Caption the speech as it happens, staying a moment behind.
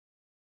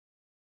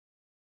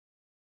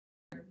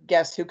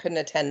guest who couldn't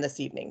attend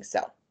this evening.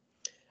 So,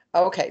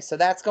 okay, so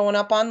that's going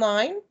up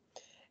online.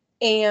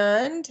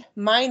 And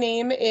my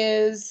name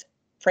is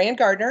Fran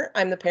Gardner.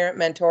 I'm the parent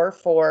mentor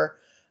for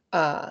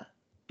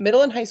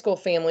middle and high school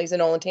families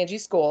in Olentangy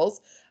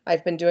schools.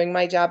 I've been doing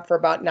my job for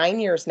about 9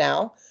 years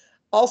now.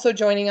 Also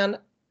joining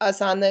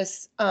us on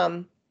this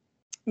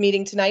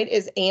meeting tonight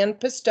is Ann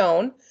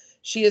Pistone.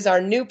 She is our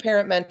new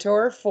parent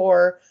mentor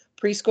for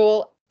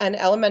preschool and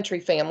elementary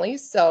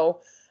families.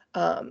 So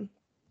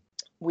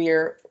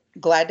we're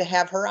glad to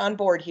have her on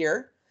board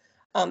here.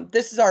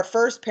 This is our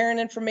first parent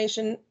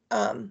information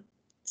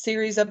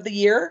series of the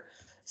year.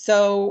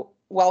 So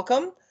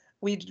welcome.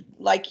 We'd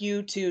like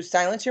you to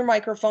silence your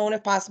microphone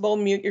if possible,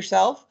 mute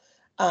yourself.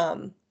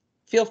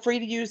 Feel free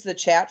to use the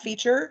chat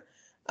feature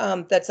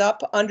that's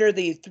up under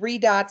the 3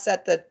 dots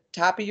at the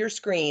top of your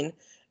screen.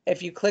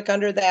 If you click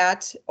under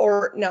that,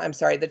 or no, I'm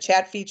sorry, the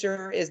chat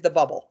feature is the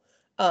bubble.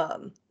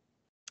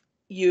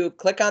 You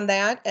click on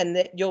that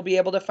and you'll be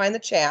able to find the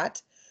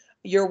chat.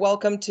 You're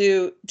welcome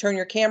to turn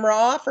your camera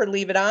off or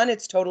leave it on.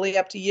 It's totally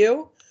up to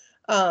you.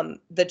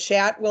 The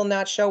chat will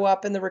not show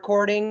up in the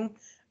recording,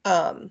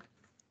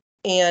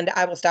 and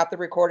I will stop the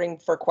recording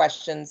for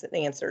questions and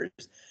answers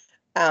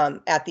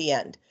at the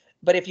end.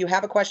 But if you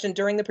have a question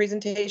during the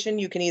presentation,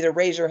 you can either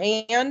raise your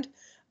hand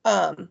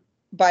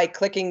by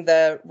clicking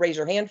the raise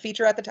your hand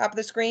feature at the top of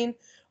the screen,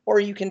 or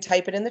you can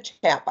type it in the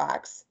chat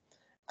box.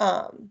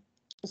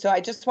 So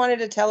I just wanted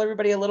to tell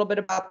everybody a little bit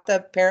about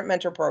the Parent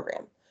Mentor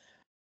Program.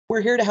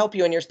 We're here to help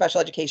you in your special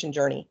education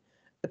journey.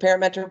 The Parent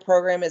Mentor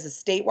Program is a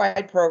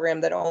statewide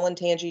program that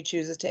Olentangy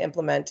chooses to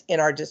implement in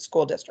our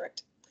school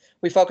district.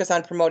 We focus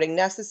on promoting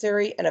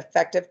necessary and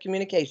effective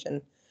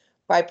communication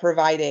by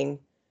providing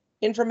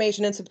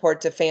information and support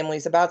to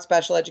families about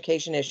special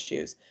education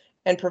issues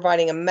and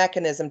providing a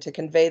mechanism to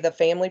convey the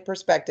family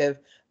perspective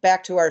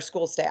back to our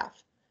school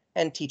staff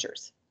and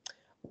teachers.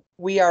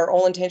 We are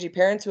Olentangy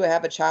parents who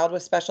have a child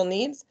with special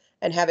needs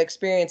and have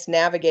experience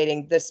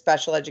navigating this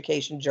special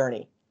education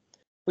journey.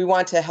 We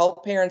want to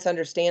help parents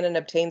understand and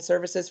obtain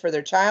services for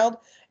their child,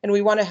 and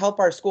we want to help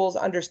our schools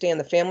understand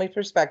the family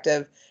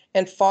perspective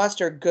and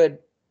foster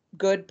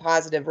good,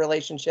 positive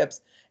relationships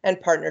and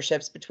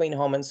partnerships between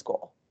home and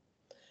school.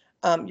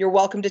 You're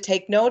welcome to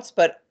take notes,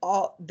 but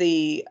all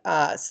the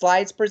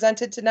slides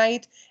presented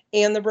tonight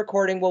and the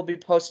recording will be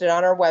posted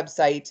on our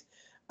website,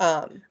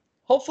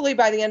 hopefully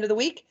by the end of the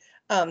week,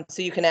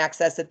 so you can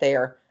access it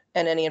there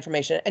and any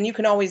information. And you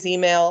can always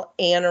email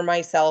Ann or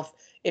myself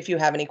if you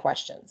have any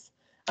questions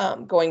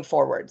going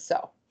forward.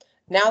 So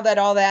now that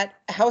all that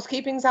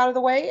housekeeping's out of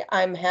the way,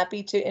 I'm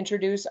happy to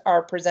introduce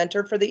our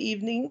presenter for the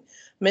evening,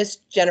 Miss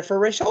Jennifer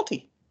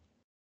Rischulte.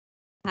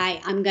 Hi,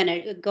 I'm going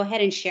to go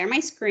ahead and share my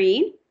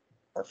screen.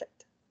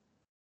 Perfect.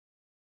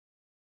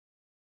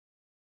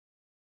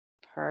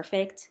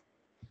 Perfect.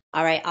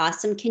 All right,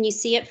 awesome. Can you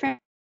see it, Fran?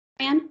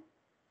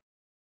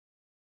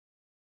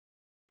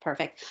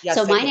 Perfect. Yes,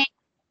 so my name,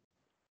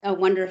 oh,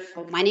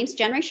 wonderful. My name's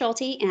Jen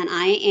Rischulte, and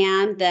I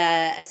am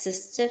the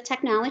Assistive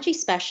Technology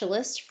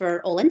Specialist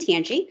for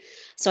Olentangy.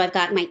 So I've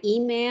got my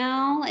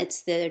email.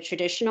 It's the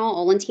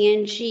traditional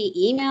Olentangy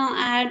email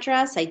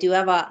address. I do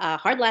have a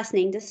hard last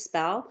name to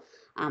spell.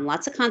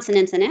 Lots of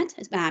consonants in it.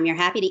 You're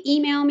happy to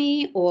email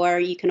me, or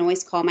you can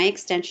always call my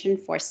extension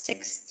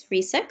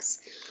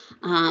 4636.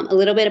 A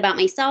little bit about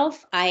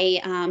myself.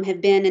 I have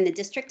been in the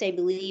district, I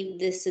believe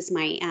this is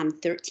my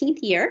 13th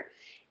year.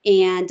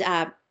 And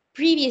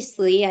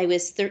previously, I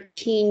was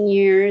 13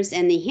 years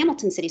in the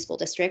Hamilton City School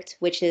District,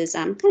 which is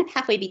kind of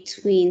halfway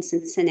between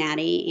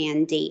Cincinnati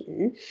and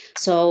Dayton.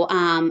 So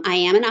I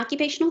am an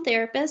occupational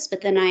therapist,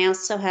 but then I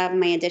also have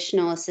my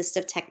additional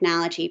assistive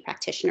technology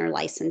practitioner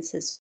license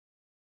as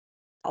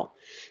well.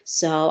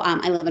 So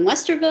I live in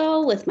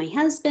Westerville with my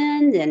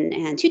husband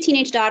and 2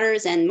 teenage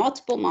daughters and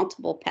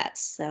multiple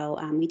pets. So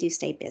we do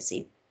stay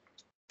busy.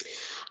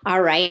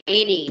 All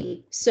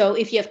righty. So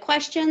if you have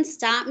questions,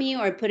 stop me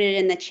or put it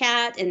in the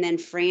chat, and then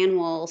Fran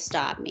will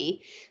stop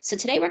me. So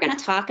today we're going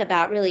to talk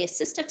about really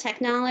assistive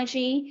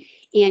technology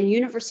and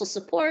universal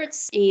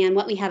supports and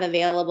what we have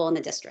available in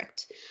the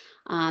district.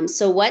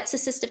 So what's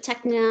assistive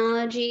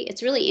technology?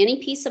 It's really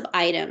any piece of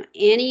item,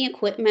 any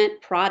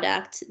equipment,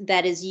 product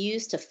that is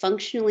used to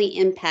functionally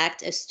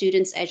impact a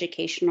student's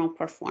educational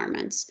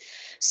performance.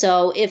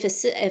 So if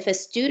a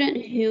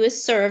student who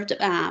is served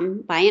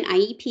by an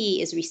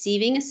IEP is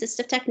receiving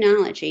assistive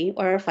technology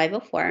or a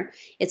 504,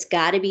 it's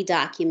got to be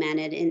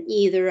documented in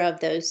either of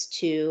those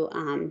two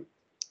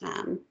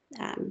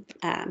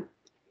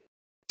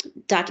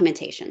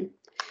documentation.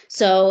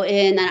 So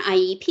in an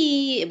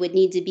IEP, it would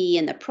need to be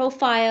in the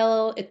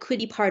profile. It could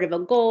be part of a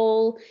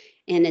goal.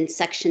 And in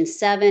section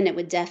 7, it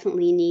would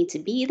definitely need to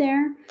be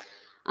there.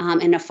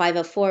 And a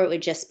 504, it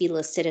would just be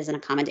listed as an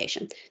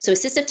accommodation. So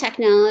assistive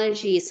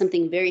technology is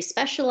something very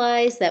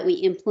specialized that we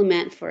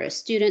implement for a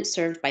student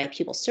served by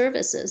pupil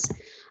services,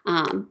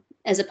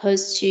 as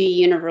opposed to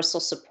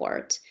universal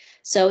support.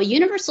 So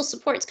universal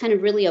support's kind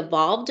of really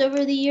evolved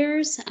over the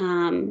years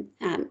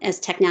as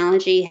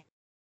technology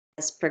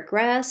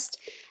progressed,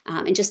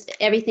 and just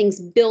everything's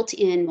built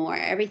in more.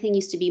 Everything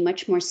used to be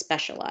much more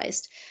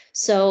specialized.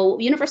 So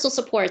universal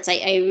supports,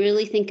 I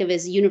really think of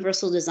as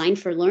universal design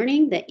for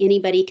learning, that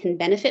anybody can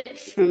benefit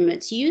from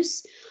its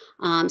use.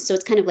 So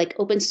it's kind of like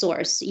open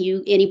source.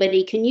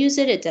 Anybody can use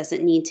it. It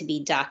doesn't need to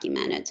be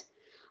documented.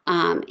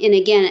 And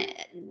again,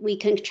 we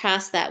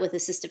contrast that with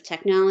assistive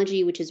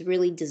technology, which is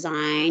really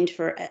designed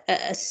for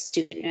a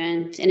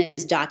student and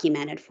is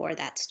documented for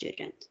that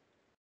student.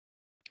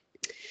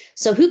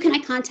 So who can I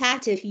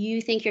contact if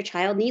you think your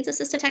child needs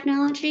assistive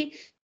technology?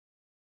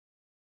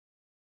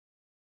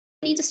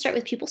 You need to start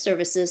with pupil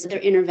services, their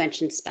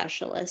intervention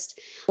specialist.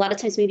 A lot of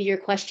times, maybe your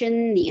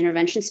question, the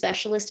intervention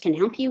specialist can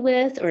help you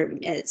with, or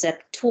it's a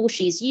tool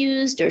she's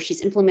used or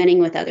she's implementing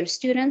with other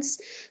students.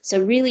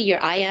 So really your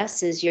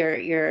IS is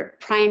your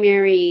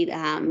primary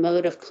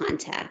mode of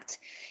contact.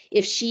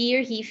 If she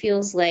or he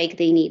feels like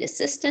they need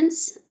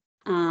assistance,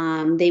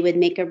 they would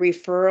make a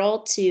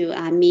referral to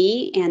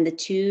me and the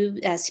two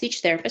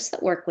speech therapists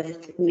that work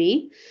with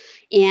me,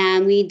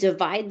 and we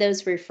divide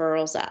those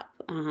referrals up.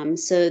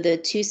 So the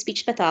two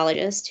speech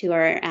pathologists, who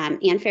are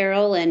Ann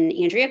Farrell and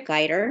Andrea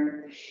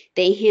Geider,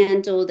 they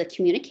handle the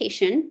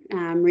communication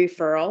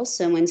referrals.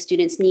 So when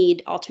students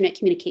need alternate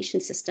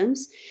communication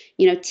systems,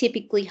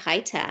 typically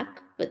high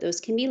tech, but those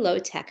can be low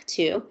tech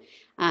too.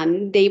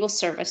 They will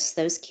service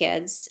those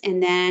kids.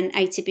 And then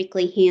I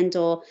typically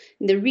handle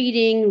the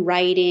reading,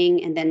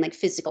 writing, and then like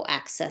physical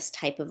access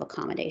type of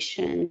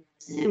accommodation.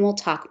 And we'll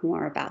talk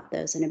more about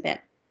those in a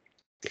bit.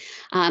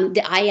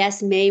 The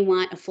IS may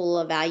want a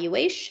full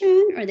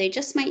evaluation, or they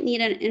just might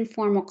need an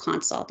informal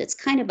consult. It's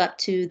kind of up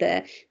to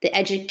the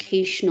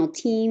educational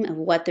team of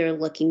what they're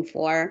looking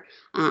for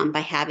by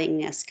having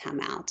this come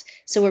out.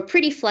 So we're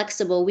pretty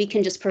flexible. We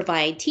can just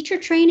provide teacher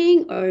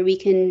training, or we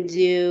can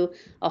do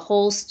a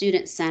whole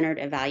student-centered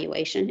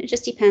evaluation. It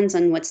just depends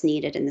on what's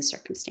needed in the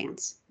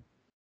circumstance.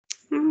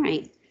 All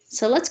right.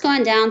 So let's go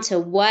on down to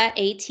what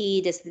AT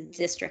does the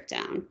district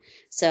own.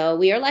 So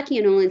we are lucky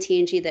in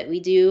Olentangy that we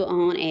do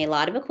own a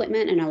lot of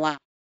equipment and a lot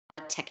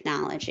of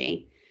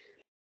technology.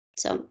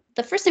 So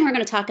the first thing we're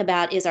going to talk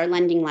about is our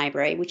lending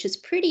library, which is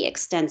pretty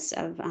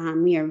extensive.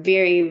 We are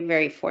very,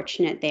 very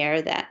fortunate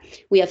there that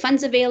we have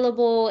funds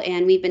available,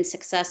 and we've been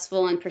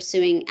successful in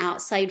pursuing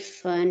outside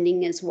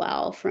funding as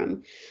well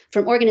from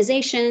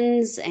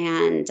organizations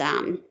and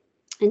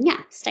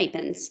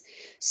stipends.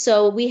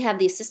 So we have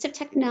the Assistive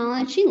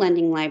Technology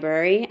Lending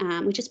Library,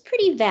 which is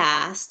pretty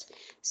vast.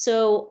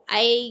 So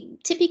I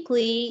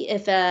typically,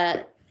 if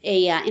a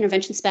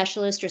intervention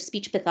specialist or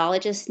speech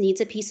pathologist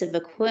needs a piece of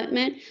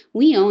equipment,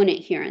 we own it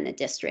here in the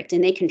district,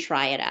 and they can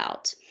try it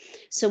out.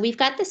 So we've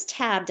got this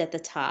tabbed at the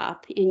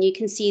top, and you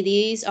can see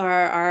these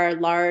are our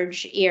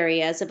large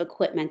areas of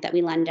equipment that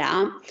we lend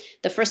out.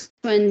 The first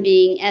one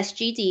being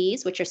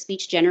SGDs, which are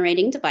speech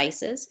generating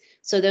devices.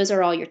 So those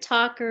are all your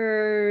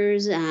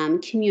talkers,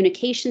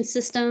 communication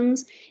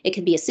systems. It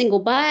could be a single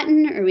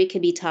button, or we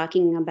could be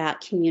talking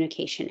about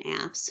communication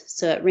apps.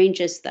 So it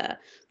ranges the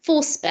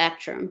full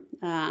spectrum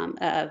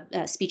of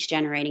speech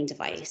generating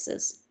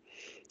devices.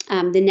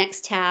 The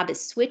next tab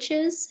is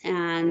switches,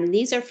 and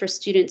these are for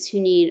students who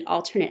need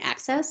alternate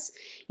access.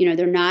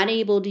 They're not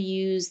able to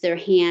use their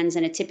hands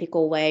in a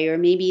typical way, or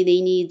maybe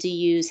they need to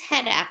use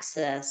head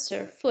access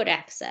or foot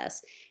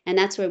access. And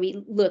that's where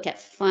we look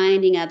at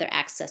finding other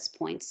access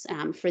points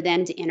for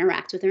them to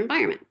interact with their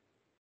environment.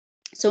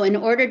 So in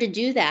order to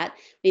do that,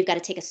 we've got to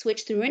take a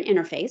switch through an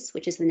interface,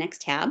 which is the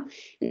next tab.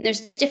 And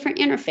there's different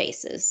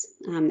interfaces.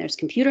 There's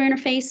computer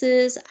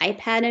interfaces,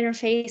 iPad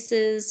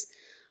interfaces,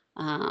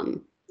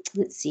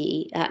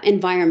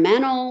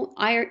 environmental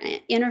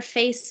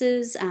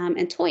interfaces,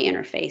 and toy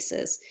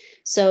interfaces.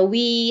 So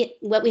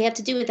what we have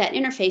to do with that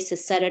interface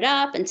is set it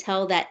up and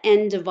tell that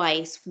end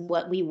device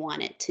what we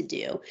want it to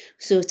do.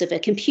 So if a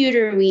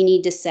computer, we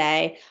need to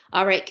say,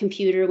 all right,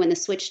 computer, when the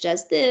switch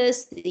does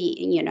this,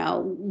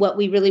 what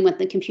we really want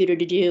the computer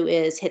to do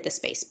is hit the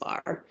space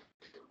bar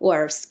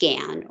or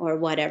scan or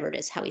whatever it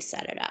is, how we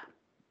set it up.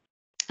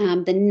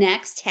 The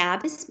next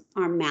tab is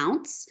our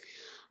mounts.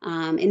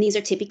 And these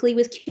are typically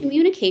with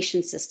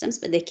communication systems,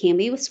 but they can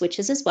be with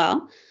switches as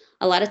well.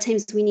 A lot of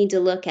times we need to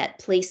look at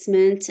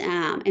placement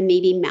and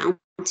maybe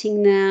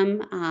mounting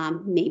them,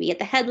 maybe at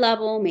the head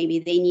level, maybe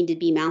they need to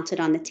be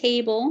mounted on the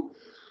table.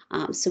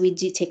 So we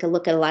do take a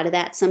look at a lot of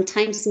that.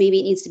 Sometimes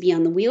maybe it needs to be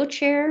on the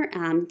wheelchair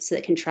so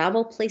it can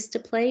travel place to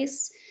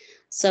place.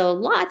 So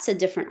lots of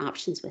different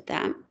options with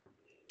that.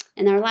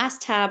 And our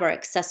last tab are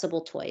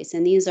accessible toys,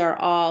 and these are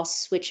all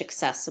switch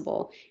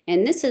accessible.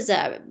 And this is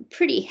a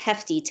pretty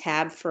hefty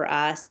tab for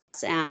us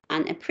and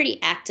a pretty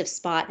active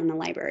spot in the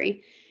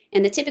library.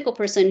 And the typical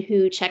person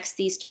who checks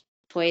these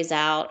toys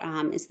out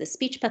is the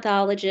speech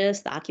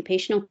pathologist, the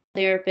occupational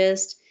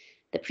therapist,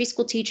 the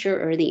preschool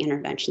teacher, or the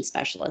intervention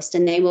specialist,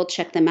 and they will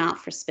check them out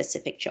for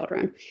specific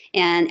children.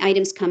 And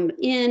items come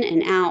in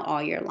and out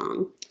all year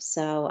long.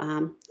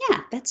 So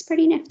that's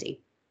pretty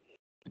nifty.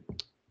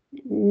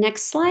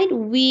 Next slide.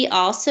 We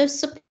also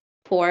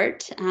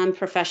support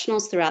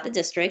professionals throughout the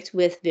district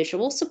with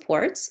visual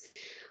supports.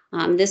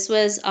 This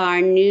was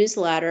our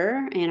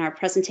newsletter and our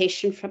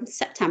presentation from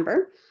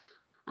September,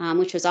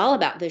 which was all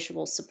about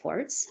visual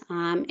supports.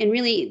 And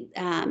really,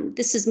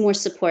 this is more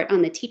support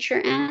on the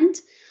teacher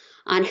end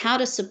on how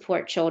to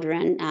support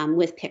children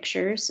with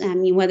pictures,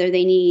 whether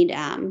they need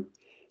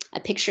a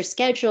picture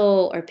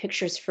schedule or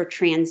pictures for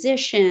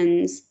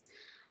transitions,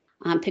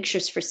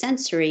 pictures for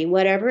sensory,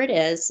 whatever it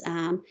is.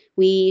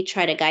 We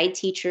try to guide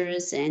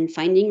teachers in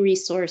finding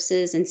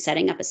resources and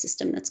setting up a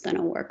system that's going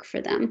to work for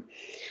them.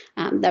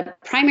 The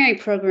primary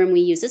program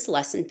we use is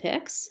Lesson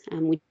Picks,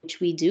 which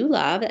we do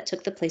love. That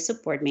took the place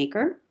of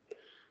Boardmaker.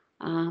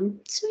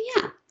 So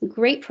yeah,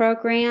 great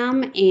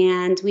program,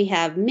 and we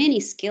have many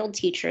skilled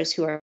teachers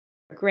who are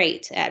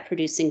great at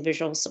producing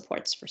visual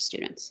supports for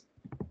students.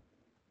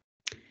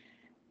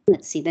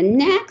 Let's see, the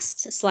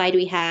next slide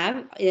we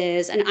have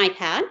is an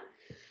iPad.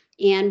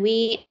 And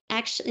we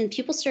actually, in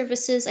pupil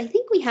services, I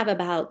think we have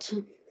about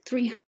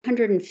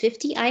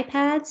 350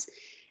 iPads,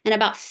 and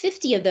about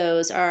 50 of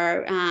those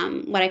are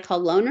what I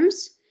call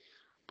loaners.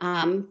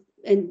 And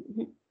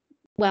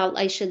well,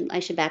 I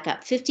should back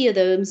up. 50 of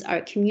those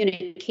are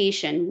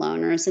communication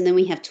loaners, and then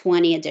we have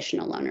 20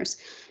 additional loaners.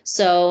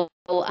 So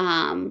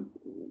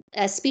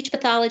a speech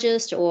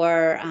pathologist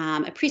or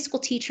a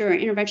preschool teacher or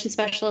intervention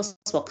specialist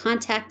will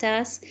contact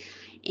us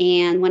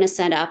and want to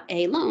set up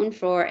a loan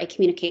for a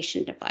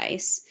communication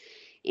device.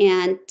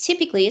 And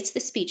typically it's the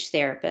speech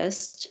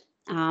therapist,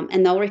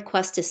 and they'll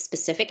request a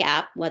specific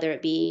app, whether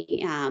it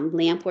be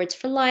Lamp Words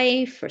for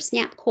Life or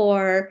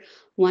SnapCore,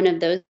 one of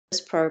those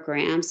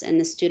programs, and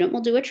the student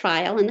will do a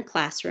trial in the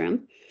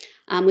classroom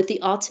with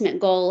the ultimate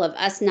goal of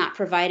us not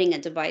providing a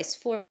device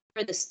for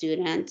the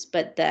student,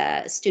 but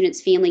the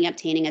student's family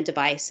obtaining a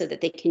device so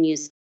that they can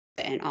use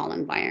it in all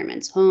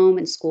environments, home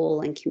and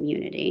school and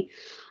community.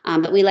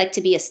 But we like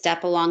to be a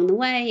step along the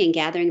way in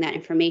gathering that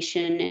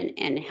information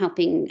and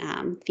helping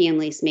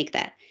families make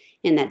that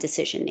in that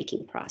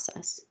decision-making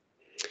process.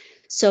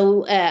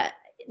 So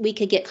we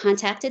could get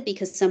contacted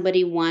because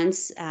somebody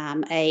wants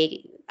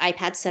a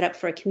iPad set up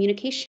for a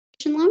communication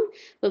loan,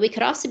 but we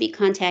could also be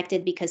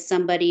contacted because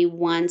somebody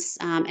wants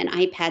an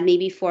iPad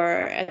maybe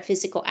for a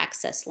physical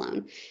access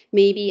loan.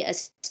 Maybe a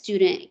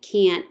student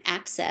can't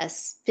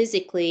access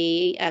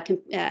physically a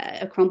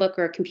Chromebook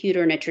or a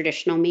computer in a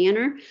traditional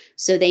manner,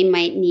 so they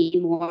might need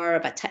more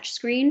of a touch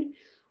screen,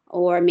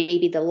 or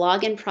maybe the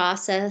login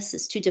process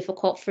is too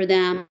difficult for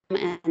them,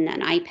 and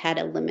an iPad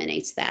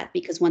eliminates that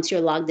because once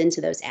you're logged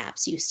into those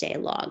apps, you stay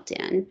logged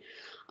in.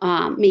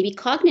 Maybe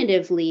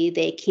cognitively,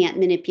 they can't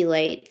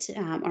manipulate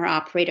or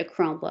operate a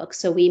Chromebook,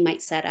 so we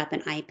might set up an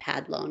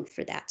iPad loan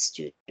for that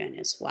student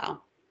as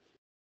well.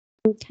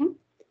 Okay.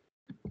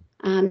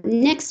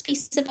 Next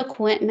piece of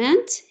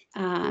equipment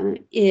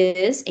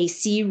is a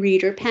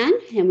C-reader pen,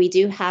 and we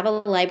do have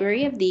a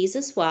library of these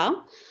as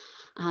well.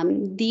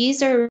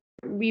 These are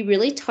we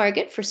really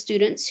target for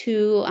students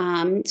who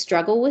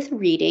struggle with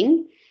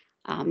reading.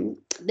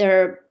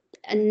 They're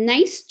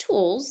nice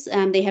tools.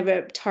 They have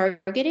a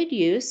targeted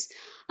use.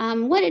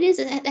 What it is,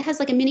 it has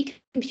like a mini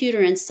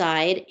computer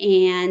inside,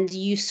 and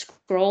you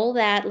scroll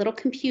that little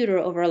computer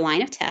over a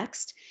line of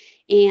text,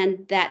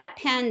 and that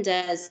pen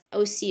does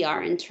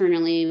OCR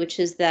internally, which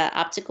is the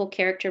optical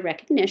character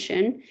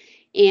recognition,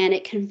 and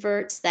it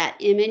converts that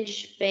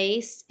image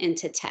face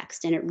into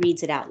text, and it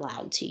reads it out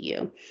loud to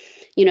you.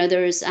 You know,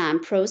 there's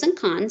pros and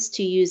cons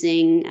to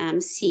using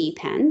C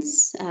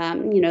pens.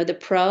 The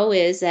pro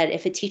is that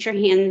if a teacher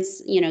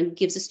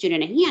gives a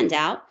student a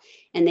handout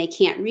and they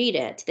can't read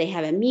it, they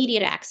have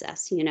immediate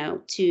access,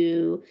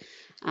 to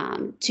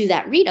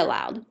that read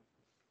aloud.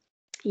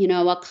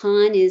 A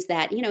con is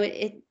that,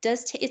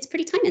 it's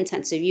pretty time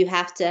intensive. You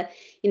have to,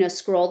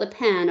 scroll the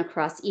pen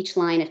across each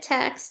line of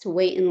text,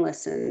 wait and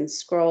listen,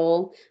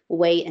 scroll,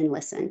 wait and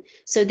listen.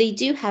 So they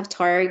do have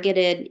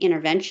targeted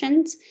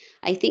interventions.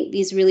 I think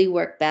these really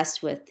work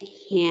best with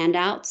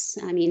handouts.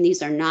 I mean,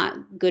 these are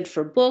not good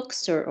for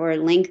books or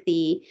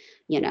lengthy,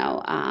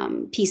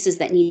 pieces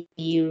that need to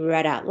be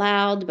read out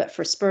loud, but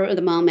for spur of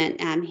the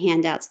moment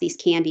handouts, these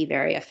can be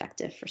very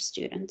effective for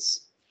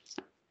students.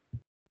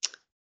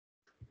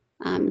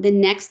 The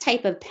next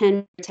type of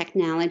pen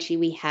technology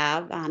we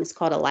have is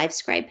called a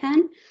LiveScribe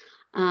pen.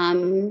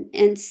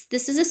 And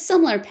this is a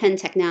similar pen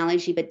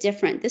technology, but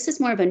different. This is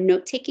more of a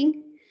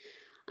note-taking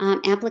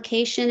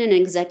application, an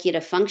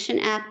executive function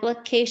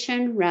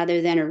application,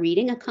 rather than a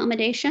reading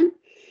accommodation.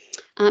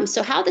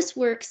 So how this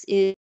works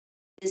is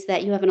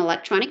that you have an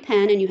electronic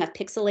pen and you have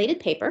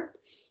pixelated paper,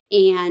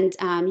 and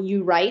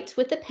you write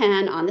with the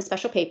pen on the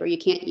special paper. You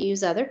can't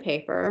use other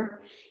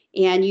paper.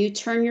 And you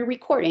turn your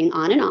recording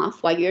on and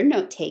off while you're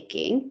note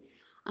taking.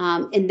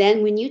 And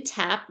then when you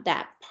tap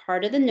that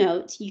part of the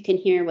note, you can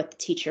hear what the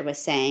teacher was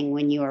saying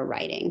when you are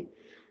writing.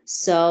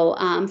 So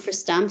for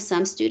some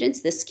students,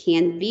 this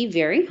can be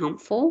very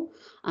helpful.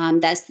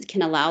 That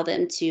can allow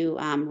them to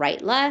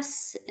write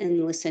less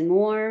and listen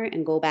more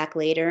and go back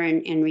later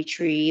and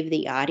retrieve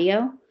the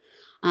audio.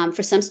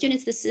 For some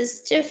students, this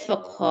is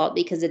difficult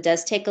because it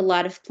does take a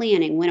lot of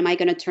planning. When am I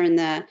going to turn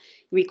the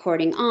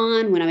recording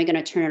on? When am I going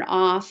to turn it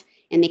off?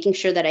 And making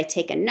sure that I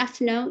take enough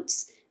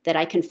notes that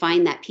I can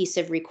find that piece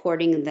of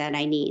recording that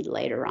I need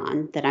later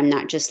on, that I'm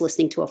not just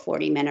listening to a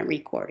 40-minute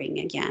recording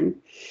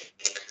again.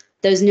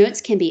 Those notes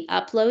can be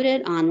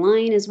uploaded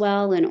online as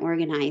well and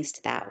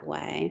organized that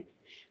way.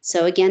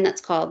 So again,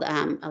 that's called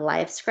a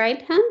live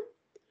scribe pen.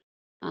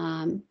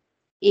 And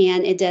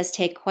it does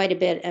take quite a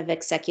bit of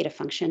executive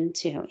function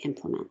to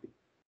implement.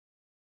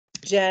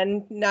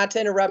 Jen, not to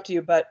interrupt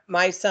you, but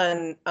my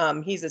son,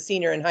 he's a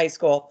senior in high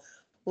school.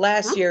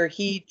 Last year,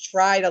 he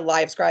tried a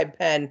live scribe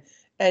pen,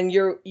 and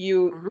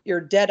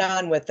you're dead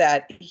on with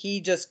that. He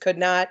just could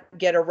not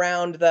get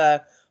around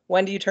the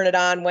when do you turn it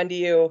on? When do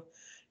you?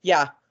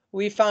 Yeah,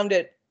 we found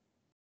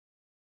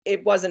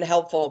it wasn't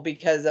helpful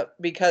because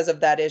of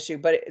that issue,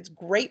 but it's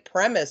great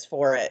premise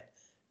for it.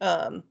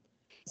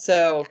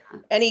 So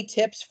any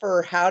tips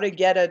for how to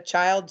get a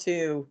child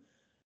to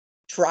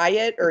try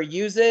it or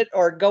use it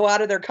or go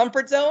out of their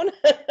comfort zone?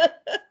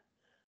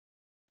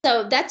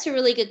 So that's a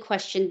really good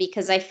question,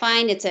 because I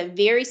find it's a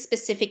very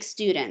specific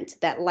student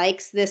that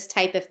likes this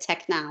type of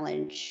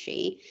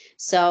technology.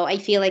 So I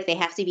feel like they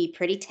have to be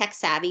pretty tech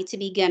savvy to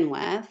begin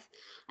with.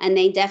 And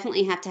they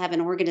definitely have to have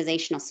an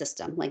organizational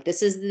system. Like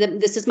this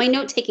is my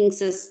note-taking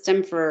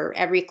system for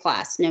every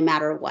class, no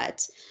matter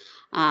what.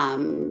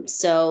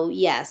 So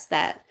yes,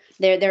 that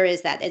there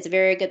is that. It's a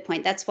very good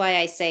point. That's why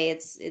I say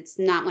it's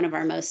not one of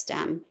our most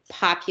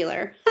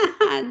popular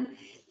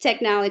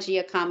technology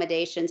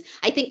accommodations.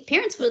 I think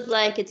parents would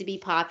like it to be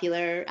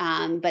popular,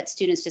 but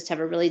students just have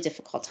a really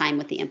difficult time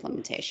with the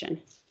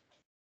implementation.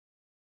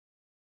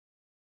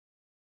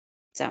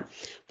 So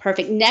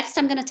perfect. Next,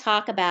 I'm going to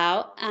talk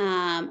about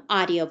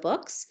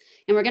audiobooks,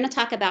 and we're going to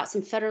talk about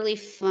some federally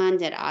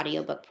funded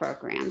audiobook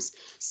programs.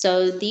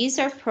 So these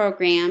are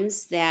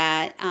programs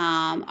that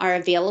are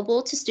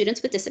available to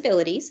students with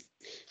disabilities.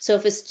 So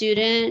if a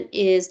student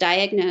is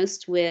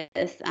diagnosed with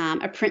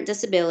a print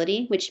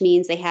disability, which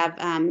means they have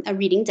a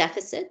reading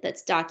deficit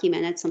that's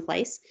documented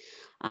someplace,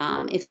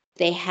 if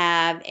they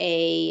have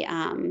a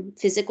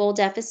physical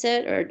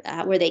deficit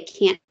or where they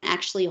can't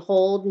actually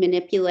hold,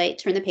 manipulate,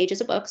 turn the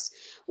pages of books,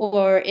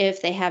 or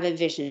if they have a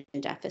vision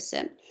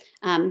deficit,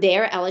 they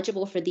are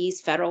eligible for these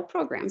federal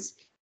programs.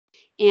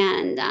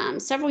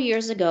 And several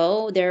years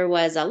ago, there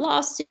was a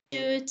lawsuit,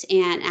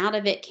 and out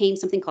of it came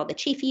something called the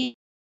Chafee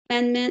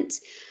Amendment,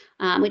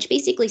 which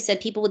basically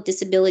said people with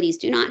disabilities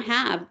do not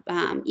have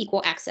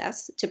equal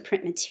access to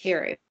print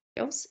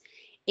materials.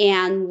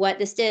 And what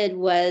this did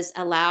was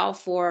allow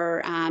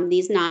for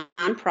these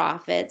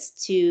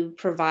nonprofits to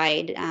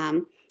provide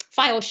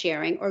file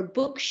sharing or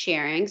book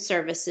sharing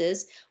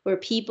services where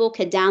people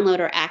could download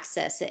or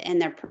access it in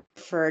their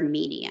preferred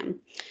medium.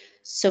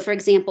 So, for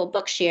example,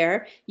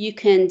 Bookshare, you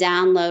can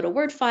download a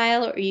Word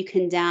file or you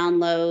can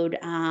download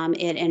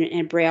it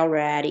in Braille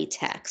ready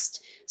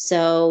text.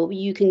 So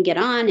you can get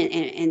on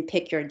and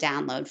pick your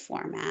download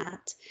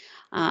format.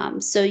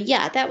 So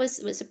yeah, that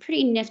was a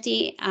pretty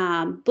nifty.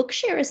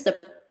 Bookshare is the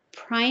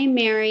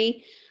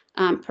primary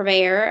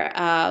purveyor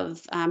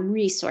of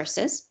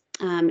resources.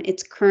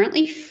 It's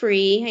currently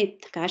free.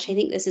 I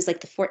think this is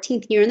like the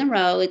 14th year in a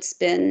row. It's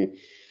been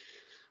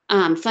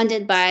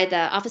funded by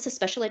the Office of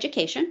Special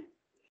Education.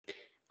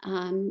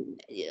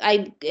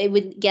 I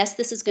would guess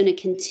this is going to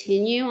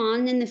continue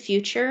on in the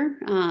future.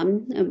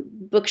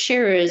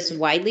 Bookshare is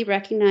widely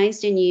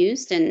recognized and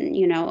used, and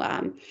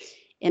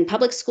in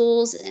public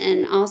schools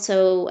and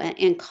also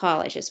in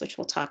colleges, which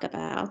we'll talk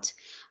about.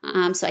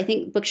 So I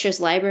think Bookshare's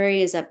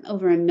library is up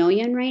over 1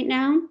 million right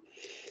now.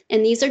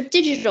 And these are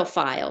digital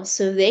files,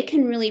 so they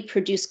can really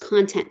produce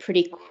content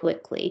pretty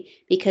quickly,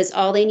 because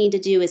all they need to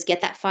do is get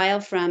that file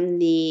from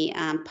the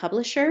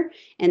publisher,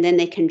 and then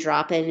they can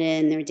drop it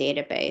in their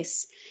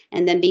database.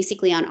 And then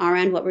basically on our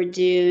end, what we're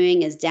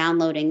doing is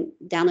downloading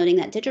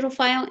that digital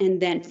file. And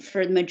then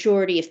for the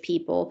majority of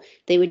people,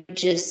 they would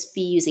just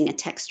be using a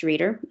text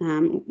reader,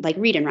 like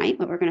Read and Write,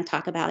 what we're going to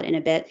talk about in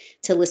a bit,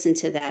 to listen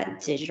to that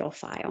digital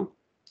file.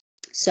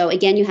 So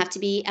again, you have to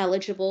be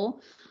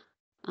eligible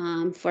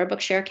for a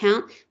Bookshare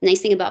account. The nice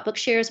thing about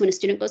Bookshare is when a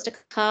student goes to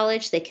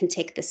college, they can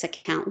take this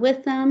account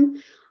with them.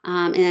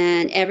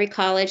 And every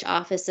college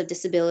office of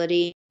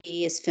disability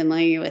is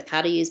familiar with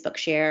how to use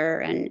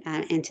Bookshare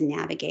and to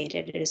navigate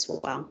it as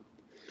well.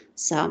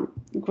 So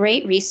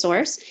great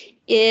resource.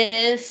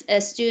 If a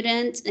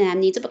student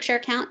needs a Bookshare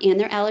account and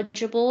they're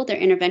eligible, their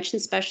intervention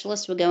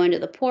specialist will go into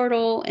the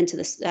portal, into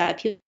the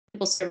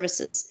pupil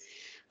services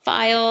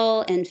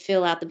file, and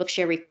fill out the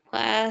Bookshare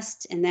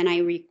request. And then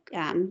I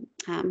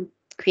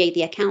create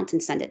the account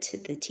and send it to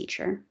the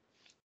teacher.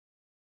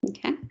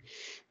 Okay.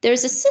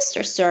 There's a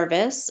sister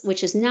service,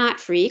 which is not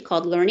free,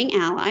 called Learning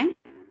Ally,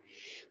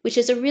 which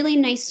is a really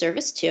nice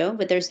service too,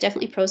 but there's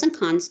definitely pros and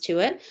cons to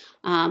it.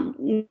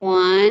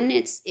 One,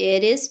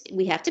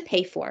 we have to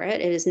pay for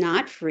it. It is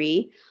not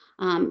free.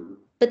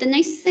 But the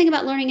nice thing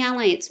about Learning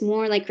Ally, it's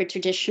more like a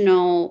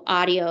traditional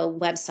audio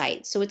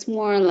website. So it's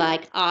more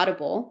like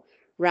Audible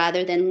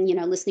rather than,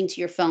 listening to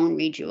your phone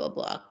read you a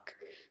book.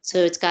 So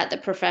it's got the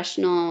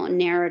professional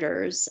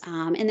narrators,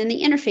 and then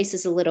the interface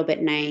is a little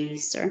bit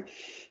nicer.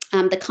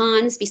 The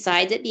cons,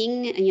 besides it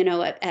being,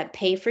 a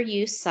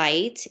pay-for-use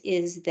site,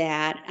 is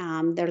that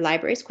their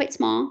library is quite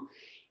small.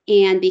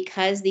 And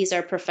because these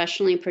are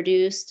professionally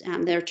produced,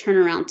 their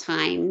turnaround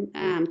time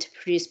to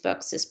produce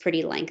books is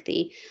pretty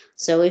lengthy.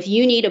 So if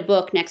you need a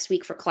book next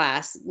week for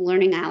class,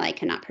 Learning Ally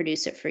cannot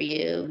produce it for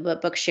you,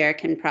 but Bookshare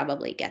can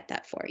probably get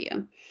that for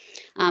you.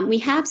 We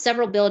have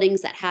several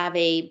buildings that have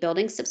a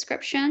building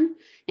subscription.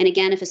 And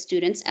again, if a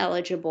student's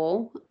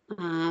eligible,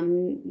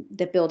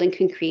 the building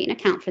can create an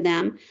account for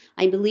them.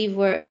 I believe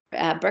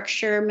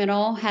Berkshire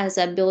Middle has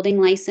a building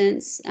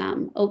license,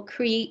 Oak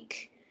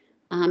Creek,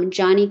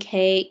 Johnny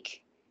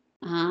Cake,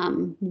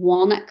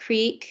 Walnut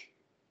Creek.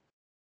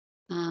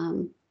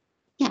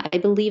 Yeah, I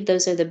believe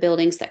those are the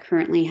buildings that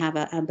currently have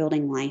a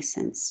building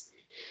license.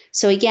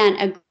 So again,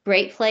 a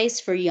great place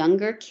for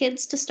younger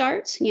kids to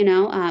start.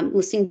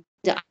 Listening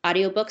to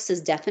audiobooks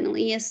is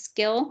definitely a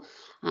skill.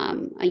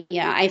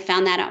 I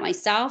found that out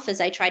myself as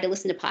I tried to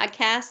listen to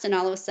podcasts, and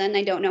all of a sudden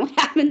I don't know what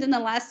happened in the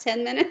last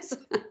 10 minutes.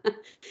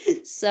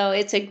 So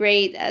it's a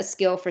great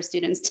skill for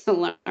students to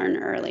learn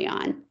early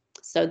on.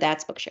 So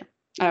that's Bookshare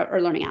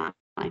or Learning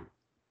Ally.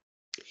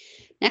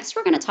 Next,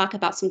 we're going to talk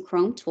about some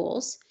Chrome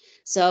tools.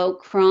 So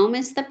Chrome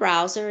is the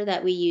browser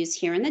that we use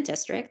here in the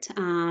district,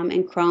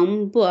 and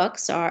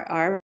Chromebooks are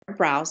our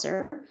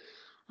browser.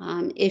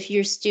 If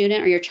your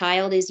student or your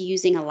child is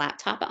using a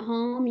laptop at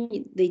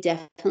home, they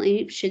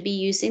definitely should be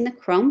using the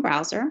Chrome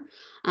browser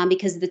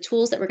because the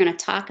tools that we're going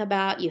to talk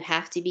about, you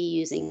have to be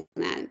using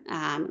that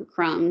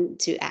Chrome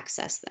to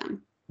access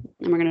them.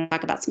 And we're going to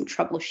talk about some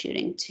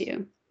troubleshooting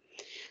too.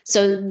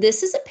 So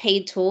this is a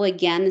paid tool.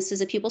 Again, this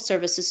is a pupil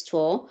services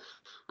tool.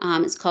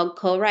 It's called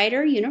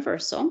Co-Writer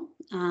Universal.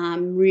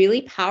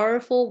 Really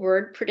powerful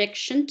word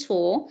prediction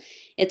tool.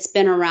 It's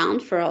been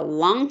around for a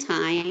long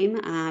time.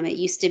 It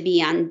used to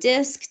be on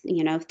disk,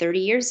 30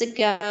 years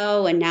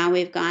ago, and now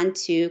we've gone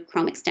to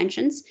Chrome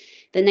extensions.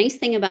 The nice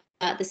thing about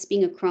this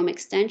being a Chrome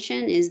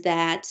extension is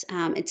that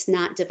it's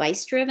not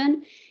device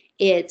driven.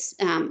 It's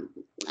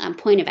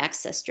point of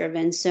access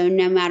driven. So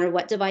no matter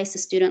what device a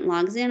student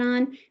logs in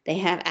on, they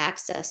have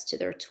access to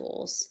their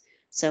tools.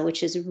 So,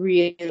 which is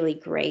really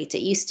great.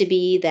 It used to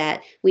be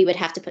that we would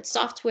have to put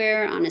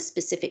software on a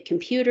specific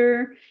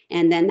computer,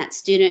 and then that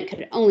student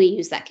could only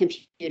use that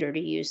computer to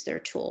use their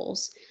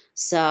tools.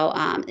 So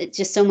it's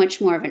just so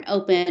much more of an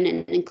open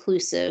and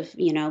inclusive,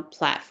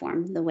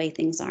 platform, the way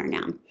things are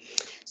now.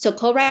 So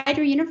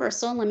Co-Writer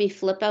Universal, let me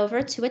flip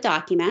over to a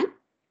document.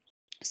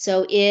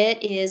 So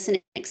it is an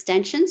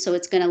extension, so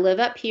it's going to live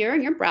up here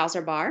in your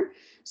browser bar.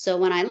 So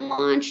when I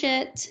launch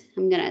it,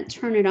 I'm going to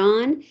turn it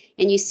on,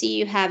 and you see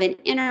you have an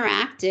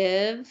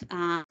interactive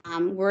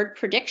word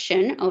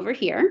prediction over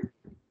here.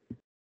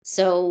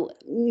 So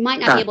you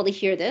might not be able to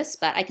hear this,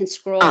 but I can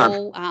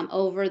scroll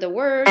over the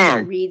words.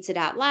 It reads it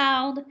out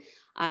loud.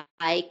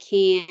 I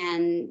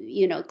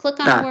can, click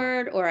on a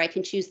word, or I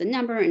can choose the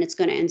number, and it's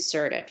going to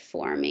insert it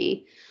for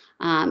me.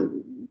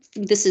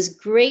 This is a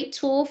great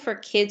tool for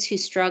kids who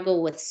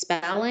struggle with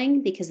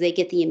spelling because they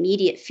get the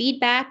immediate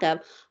feedback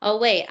of, oh,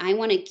 wait, I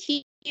want to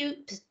keep,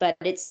 but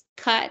it's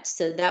cut,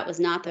 so that was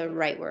not the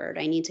right word.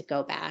 I need to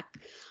go back.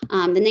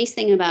 The nice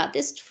thing about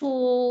this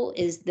tool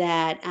is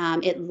that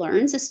it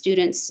learns a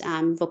student's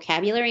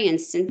vocabulary and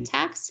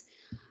syntax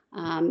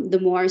the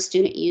more a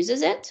student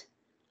uses it.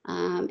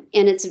 And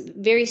it's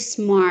very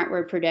smart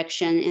word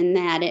prediction in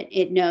that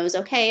it knows,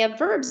 okay, a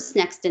verb's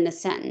next in a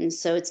sentence,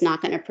 so it's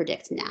not going to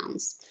predict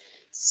nouns.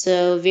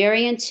 So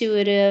very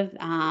intuitive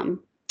and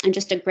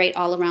just a great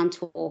all-around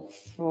tool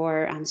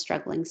for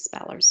struggling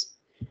spellers.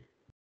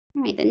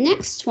 All right, the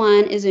next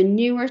one is a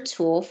newer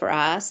tool for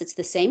us. It's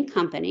the same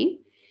company.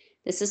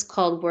 This is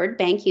called Word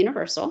Bank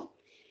Universal.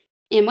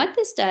 And what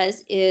this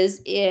does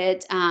is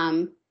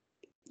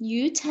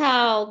you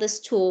tell this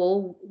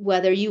tool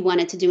whether you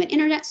wanted to do an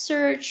internet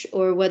search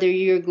or whether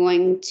you're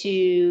going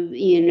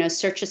to,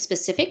 search a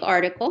specific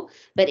article,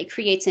 but it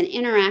creates an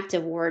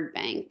interactive word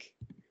bank.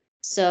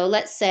 So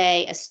let's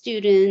say a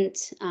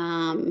student,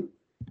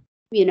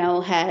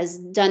 has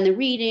done the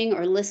reading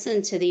or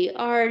listened to the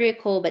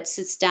article, but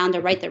sits down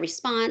to write the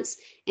response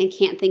and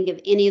can't think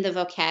of any of the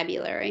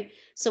vocabulary.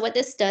 So what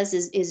this does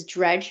is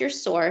dredge your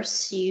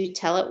source. You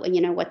tell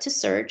it, what to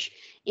search,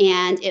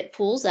 and it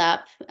pulls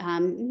up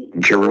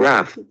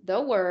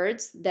the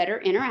words that are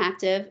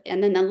interactive.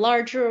 And then the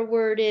larger a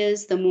word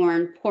is, the more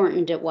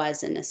important it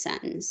was in a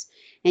sentence.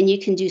 And you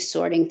can do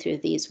sorting through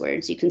these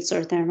words. You can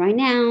sort them by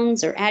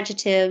nouns or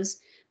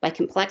adjectives, by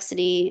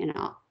complexity, and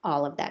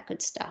all of that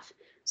good stuff.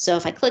 So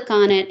if I click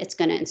on it, it's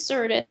going to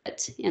insert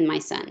it in my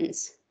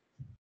sentence.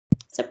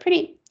 It's a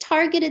pretty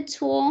targeted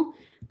tool,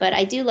 but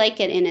I do like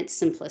it in its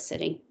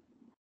simplicity.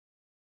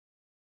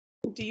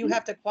 Do you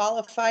have to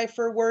qualify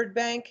for Word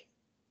Bank?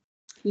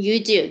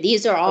 You do.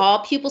 These are all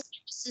pupil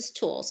services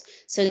tools.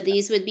 So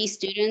these would be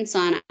students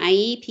on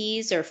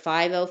IEPs or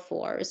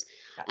 504s.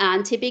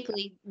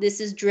 Typically, this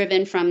is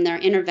driven from their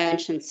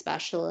intervention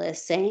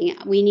specialist saying,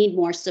 we need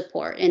more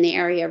support in the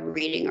area of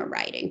reading or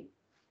writing.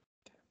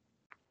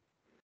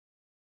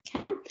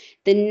 Okay.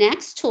 The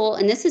next tool,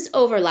 and this is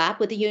overlap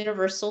with the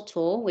universal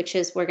tool, which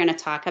is we're going to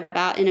talk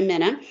about in a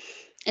minute,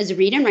 is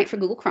Read and Write for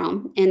Google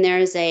Chrome. And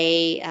there's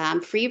a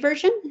free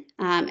version,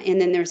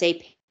 and then there's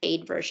a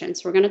paid version.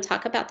 So we're going to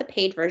talk about the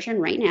paid version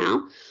right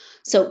now.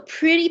 So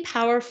pretty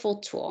powerful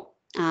tool.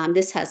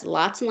 This has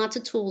lots and lots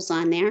of tools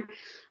on there.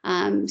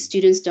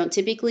 Students don't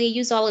typically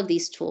use all of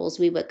these tools.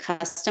 We would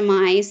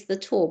customize the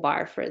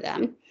toolbar for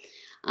them.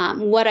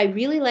 What I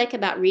really like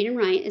about Read and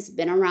Write is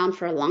been around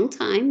for a long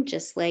time,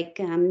 just like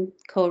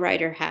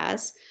Co-Writer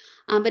has.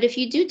 But if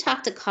you do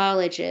talk to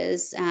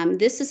colleges,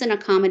 this is an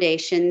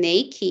accommodation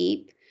they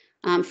keep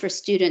for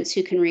students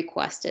who can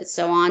request it.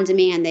 So on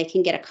demand, they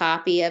can get a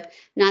copy of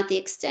not the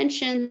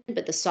extension,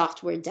 but the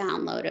software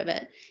download of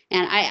it.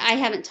 And I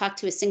haven't talked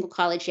to a single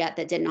college yet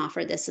that didn't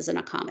offer this as an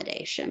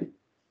accommodation.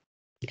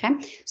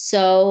 Okay,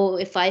 so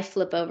if I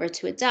flip over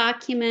to a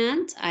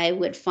document, I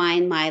would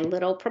find my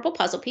little purple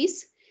puzzle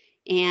piece.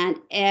 And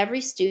every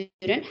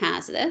student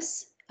has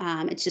this.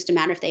 It's just a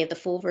matter if they have the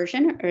full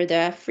version or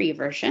the free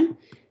version.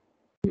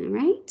 All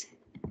right.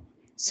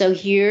 So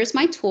here's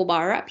my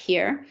toolbar up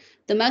here.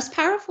 The most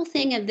powerful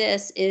thing of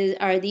this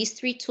are these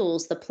three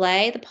tools, the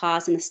play, the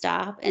pause, and the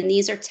stop. And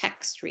these are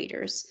text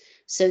readers.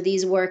 So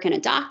these work in a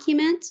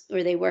document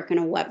or they work in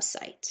a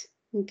website.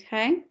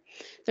 Okay.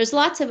 There's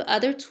lots of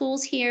other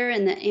tools here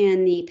in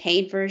the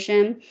paid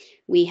version.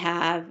 We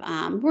have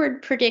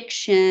word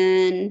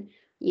prediction,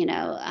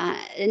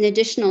 an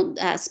additional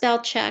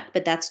spell check,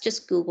 but that's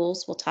just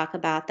Google's. We'll talk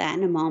about that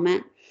in a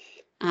moment.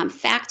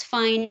 Fact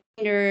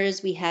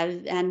finders, we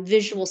have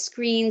visual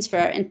screens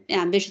for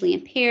visually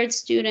impaired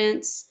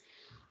students,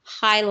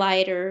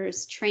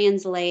 highlighters,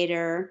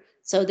 translator.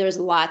 So there's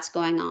lots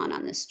going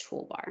on this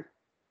toolbar.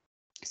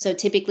 So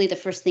typically the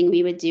first thing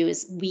we would do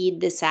is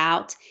weed this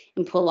out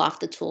and pull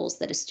off the tools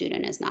that a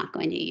student is not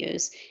going to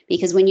use.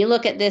 Because when you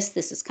look at this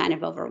is kind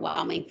of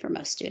overwhelming for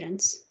most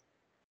students.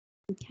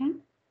 Okay.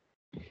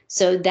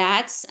 So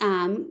that's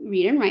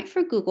Read and Write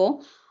for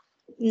Google.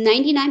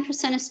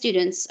 99% of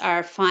students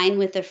are fine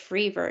with the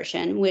free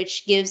version,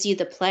 which gives you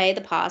the play,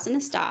 the pause, and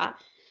the stop.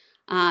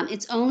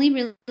 It's only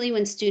really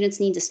when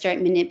students need to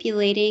start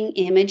manipulating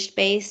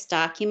image-based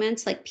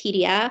documents like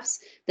PDFs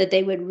that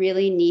they would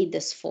really need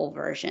this full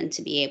version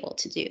to be able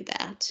to do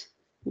that.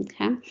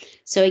 Okay,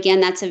 so again,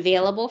 that's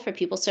available for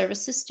pupil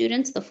services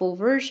students, the full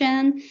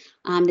version.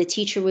 The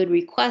teacher would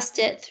request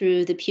it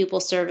through the pupil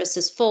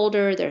services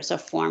folder. There's a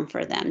form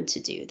for them to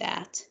do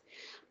that.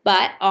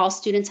 But all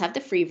students have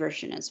the free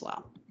version as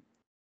well.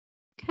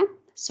 Okay,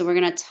 so we're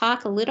going to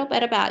talk a little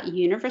bit about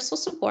universal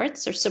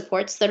supports or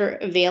supports that are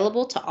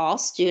available to all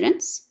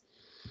students.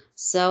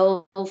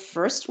 So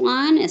first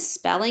one is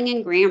spelling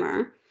and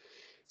grammar.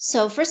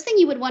 So first thing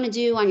you would want to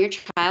do on your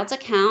child's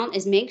account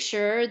is make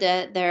sure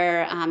that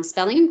their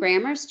spelling and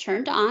grammar is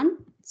turned on.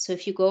 So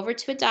if you go over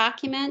to a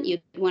document, you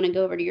want to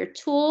go over to your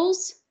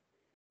tools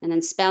and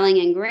then spelling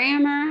and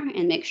grammar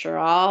and make sure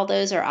all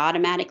those are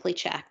automatically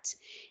checked.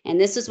 And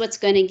this is what's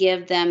going to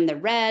give them the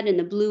red and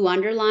the blue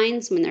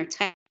underlines when they're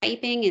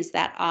typing is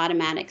that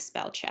automatic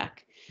spell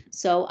check.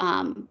 So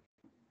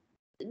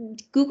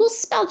Google's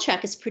spell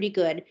check is pretty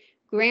good.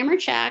 Grammar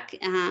check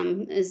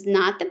is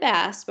not the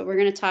best, but we're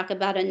going to talk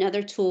about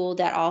another tool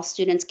that all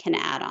students can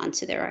add on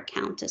to their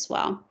account as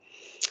well.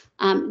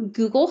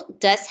 Google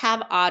does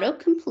have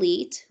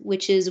autocomplete,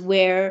 which is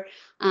where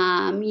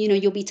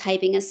you'll be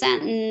typing a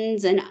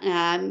sentence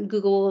and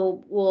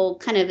Google will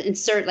kind of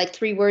insert like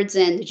 3 words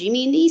in. Did you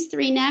mean these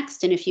 3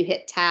 next? And if you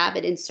hit tab,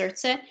 it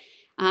inserts it.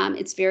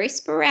 It's very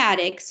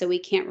sporadic, so we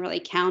can't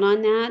really count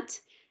on that.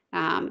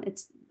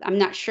 I'm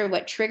not sure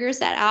what triggers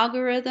that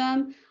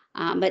algorithm,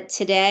 but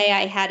today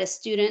I had a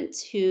student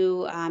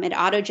who it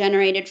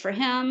auto-generated for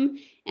him.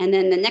 And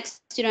then the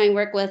next student I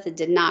work with, it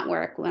did not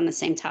work on the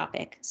same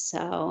topic.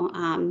 So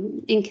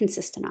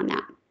inconsistent on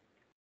that.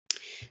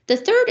 The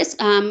third is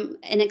an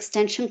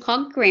extension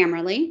called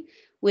Grammarly,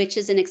 which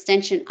is an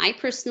extension I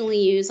personally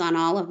use on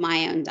all of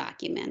my own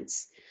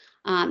documents.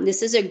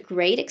 This is a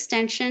great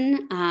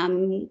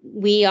extension.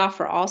 We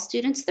offer all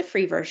students the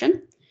free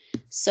version.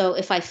 So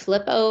if I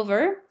flip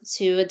over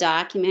to a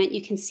document,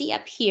 you can see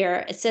up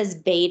here, it says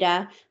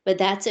beta, but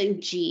that's a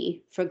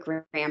G for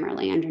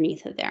Grammarly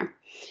underneath of there.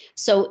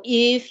 So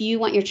if you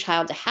want your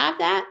child to have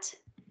that,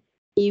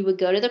 you would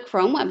go to the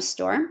Chrome Web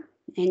Store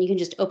and you can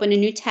just open a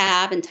new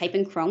tab and type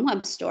in Chrome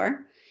Web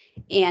Store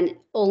and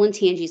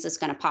Olentangy's is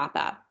going to pop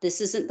up. This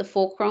isn't the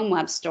full Chrome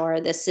Web Store.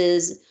 This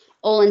is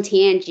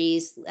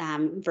Olentangy's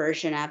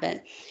version of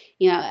it.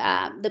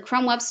 The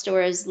Chrome Web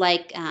Store is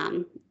like,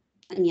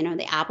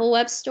 the Apple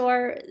Web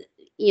Store.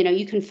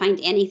 You can find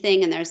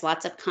anything and there's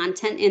lots of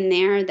content in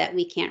there that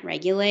we can't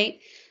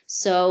regulate.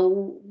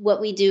 So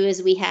what we do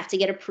is we have to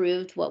get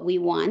approved what we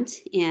want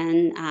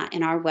in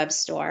our web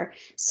store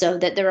so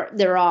that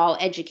they're all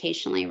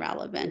educationally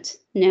relevant.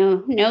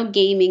 No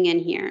gaming in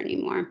here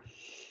anymore.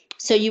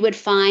 So you would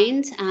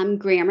find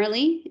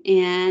Grammarly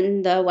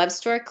in the web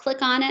store,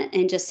 click on it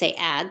and just say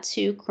add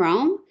to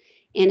Chrome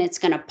and it's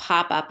going to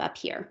pop up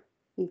here.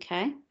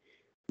 Okay.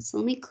 So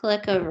let me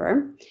click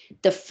over.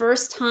 The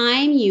first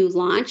time you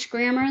launch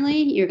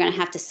Grammarly, you're going to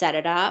have to set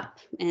it up.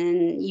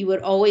 And you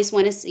would always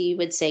want to see, you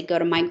would say, go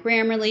to my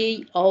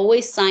Grammarly,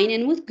 always sign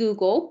in with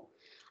Google.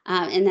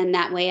 And then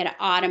that way it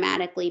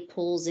automatically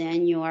pulls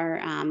in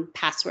your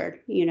password,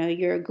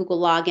 your Google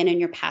login and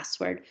your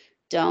password.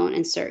 Don't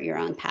insert your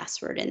own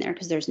password in there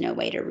because there's no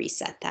way to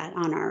reset that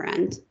on our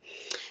end.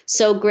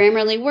 So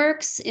Grammarly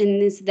works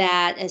in is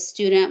that a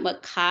student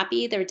would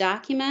copy their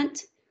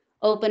document,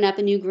 open up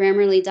a new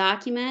Grammarly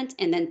document,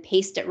 and then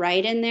paste it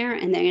right in there.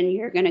 And then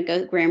you're going to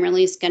go,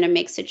 Grammarly is going to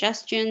make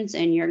suggestions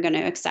and you're going to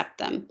accept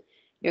them.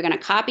 You're going to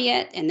copy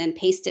it and then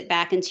paste it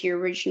back into your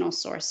original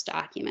source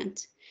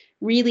document.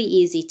 Really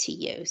easy to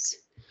use.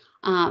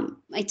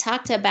 I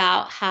talked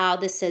about how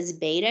this says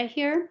beta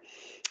here.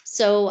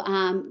 So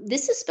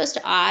this is supposed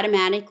to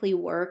automatically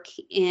work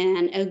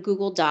in a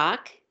Google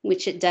Doc,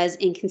 which it does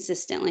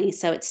inconsistently.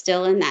 So it's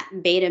still in that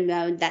beta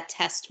mode, that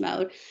test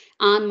mode.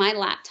 On my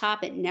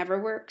laptop, it never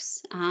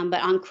works,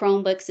 but on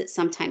Chromebooks, it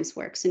sometimes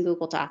works in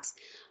Google Docs.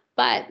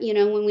 But,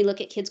 when we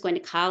look at kids going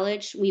to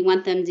college, we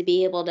want them to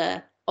be able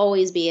to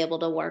always be able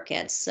to work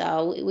it.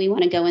 So we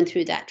want to go in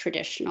through that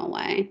traditional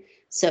way.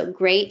 So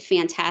great,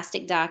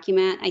 fantastic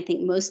document. I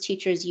think most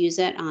teachers use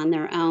it on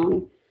their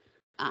own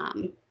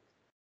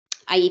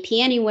IEP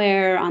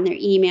Anywhere, on their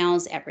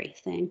emails,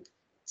 everything.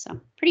 So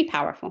pretty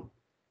powerful.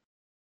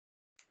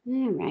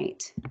 All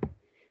right.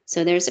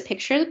 So there's a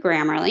picture of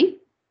Grammarly.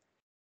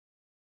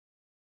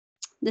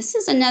 This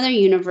is another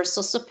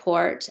universal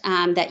support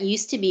that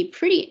used to be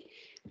pretty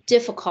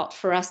difficult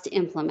for us to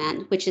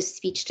implement, which is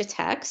speech to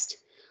text.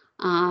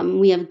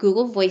 We have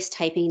Google voice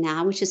typing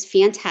now, which is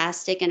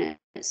fantastic and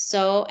it's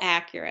so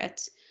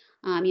accurate.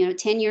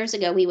 10 years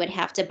ago, we would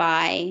have to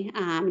buy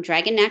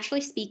Dragon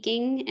Naturally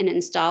Speaking and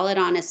install it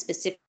on a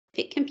specific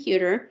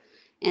computer.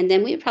 And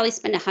then we would probably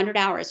spend 100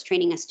 hours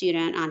training a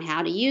student on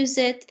how to use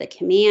it, the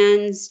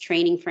commands,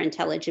 training for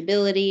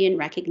intelligibility and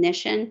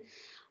recognition.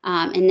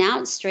 And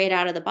now it's straight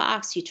out of the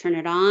box. You turn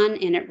it on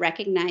and it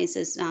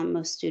recognizes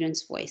most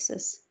students'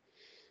 voices.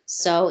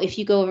 So if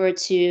you go over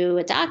to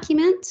a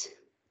document,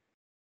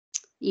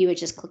 you would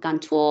just click on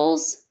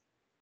Tools,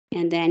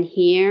 and then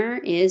here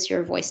is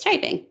your voice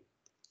typing.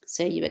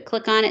 So you would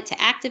click on it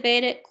to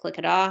activate it, click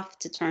it off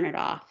to turn it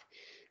off.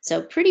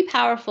 So pretty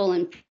powerful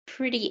and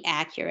pretty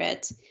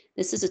accurate.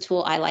 This is a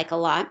tool I like a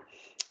lot.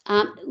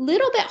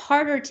 Little bit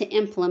harder to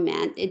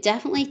implement. It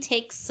definitely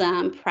takes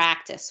some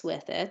practice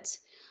with it.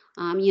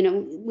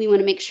 We want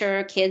to make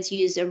sure kids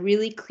use a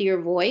really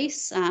clear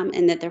voice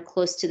and that they're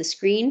close to the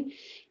screen.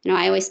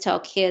 I always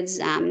tell kids,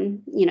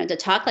 to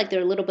talk like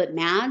they're a little bit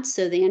mad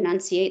so they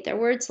enunciate their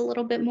words a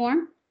little bit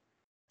more.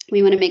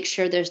 We want to make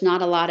sure there's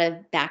not a lot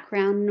of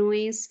background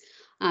noise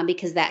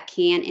because that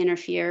can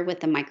interfere with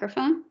the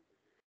microphone.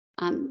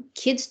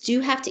 Kids do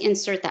have to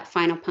insert that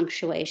final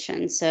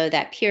punctuation. So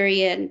that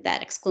period,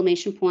 that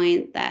exclamation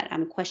point, that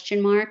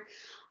question mark,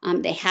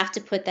 they have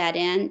to put that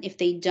in. If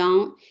they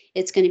don't,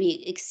 it's going to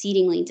be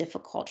exceedingly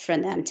difficult for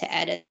them to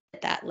edit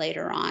that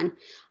later on.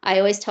 I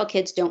always tell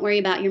kids, don't worry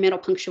about your middle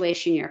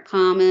punctuation, your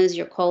commas,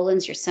 your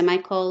colons, your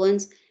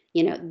semicolons.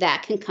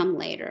 That can come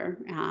later.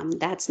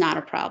 That's not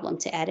a problem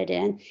to edit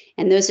in.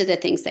 And those are the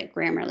things that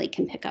Grammarly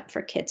can pick up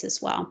for kids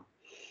as well.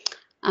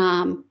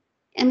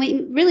 And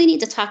we really need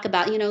to talk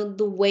about,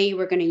 the way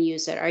we're going to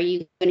use it. Are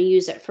you going to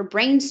use it for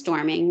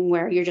brainstorming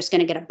where you're just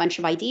going to get a bunch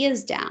of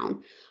ideas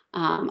down?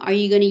 Are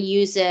you going to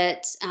use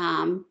it,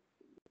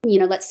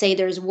 let's say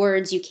there's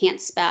words you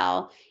can't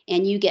spell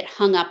and you get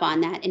hung up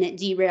on that and it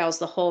derails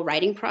the whole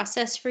writing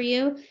process for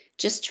you?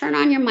 Just turn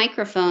on your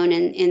microphone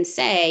and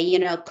say,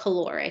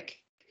 caloric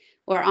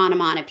or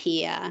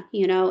onomatopoeia,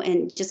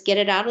 and just get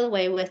it out of the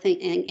way with it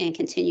and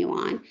continue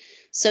on.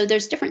 So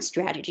there's different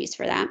strategies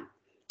for that.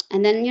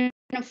 And then,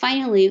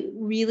 finally,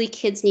 really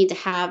kids need to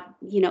have,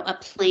 a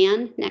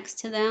plan next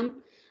to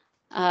them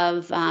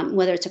of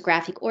whether it's a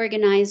graphic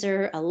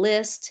organizer, a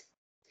list,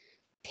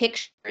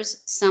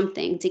 pictures,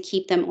 something to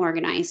keep them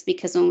organized.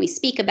 Because when we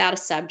speak about a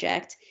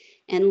subject,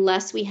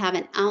 unless we have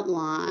an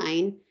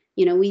outline,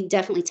 we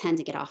definitely tend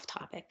to get off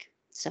topic.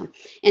 So,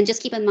 and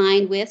just keep in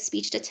mind with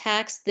speech to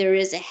text, there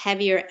is a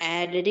heavier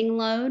editing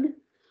load.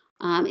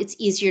 It's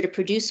easier to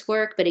produce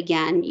work, but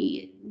again,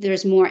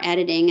 there's more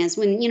editing as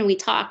when, we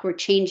talk, we're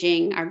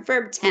changing our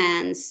verb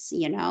tense,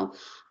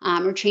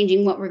 we're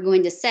changing what we're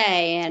going to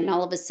say, and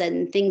all of a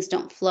sudden things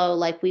don't flow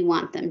like we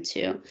want them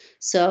to.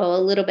 So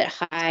a little bit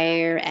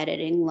higher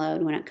editing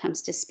load when it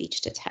comes to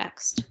speech to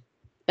text,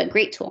 but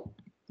great tool,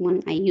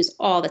 one I use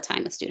all the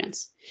time with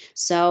students.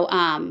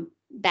 So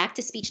back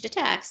to speech to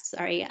text,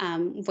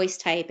 voice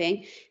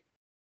typing.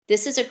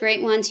 This is a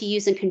great one to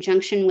use in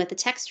conjunction with a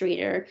text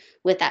reader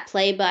with that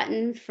play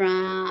button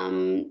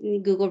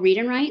from Google Read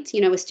and Write.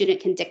 A student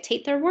can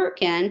dictate their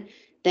work in,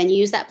 then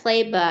use that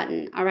play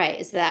button. All right,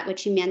 is that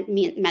what you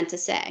meant to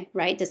say,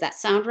 right? Does that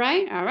sound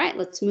right? All right,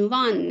 let's move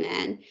on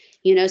then.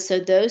 So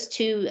those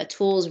two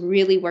tools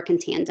really work in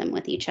tandem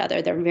with each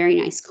other. They're a very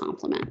nice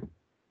complement.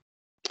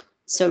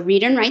 So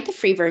Read and Write, the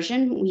free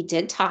version, we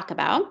did talk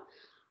about.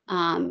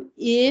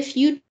 If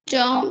you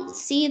don't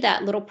see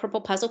that little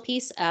purple puzzle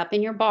piece up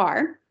in your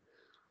bar,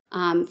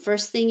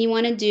 first thing you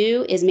want to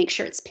do is make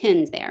sure it's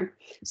pinned there.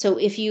 So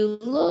if you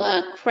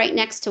look right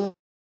next to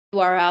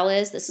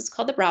URL this is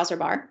called the browser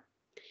bar.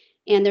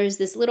 And there's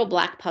this little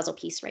black puzzle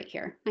piece right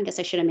here. I guess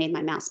I should have made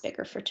my mouse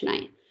bigger for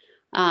tonight.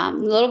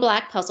 Little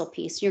black puzzle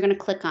piece, you're going to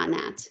click on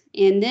that.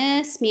 And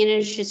this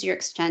manages your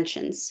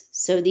extensions.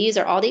 So these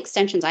are all the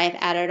extensions I have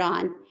added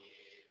on,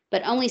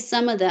 but only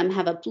some of them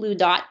have a blue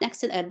dot next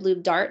to a blue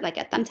dart, like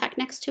a thumbtack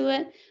next to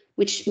it,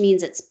 which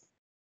means it's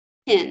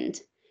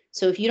pinned.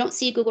 So if you don't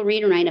see Google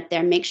Read and Write up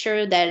there, make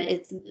sure that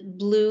it's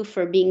blue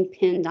for being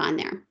pinned on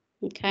there.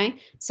 Okay,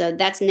 so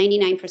that's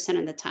 99%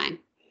 of the time.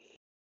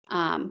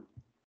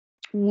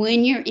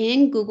 When you're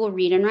in Google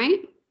Read and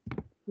Write,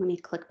 let me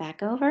click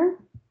back over.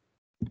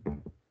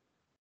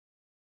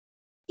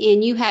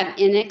 And you have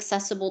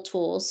inaccessible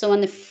tools. So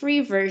on the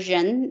free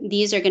version,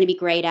 these are going to be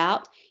grayed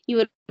out. You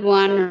would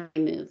want to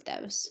remove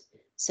those.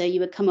 So you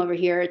would come over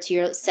here to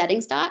your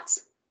settings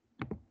dots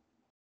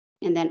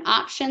and then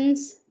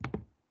options.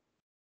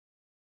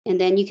 And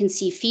then you can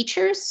see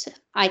features.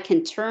 I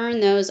can turn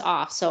those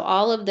off. So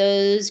all of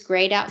those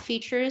grayed out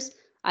features,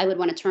 I would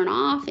want to turn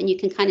off, and you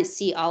can kind of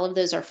see all of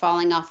those are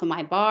falling off of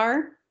my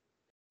bar.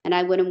 And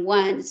I would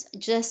once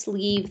just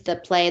leave the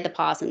play, the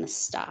pause, and the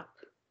stop.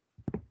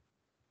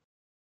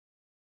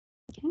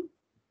 Okay.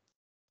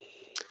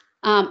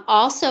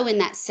 Also in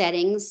that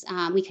settings,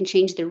 we can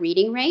change the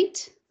reading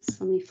rate.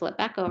 So let me flip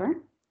back over.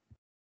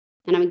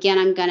 And again,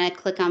 I'm going to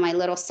click on my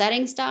little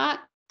settings dot,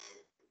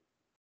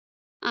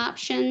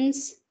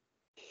 options.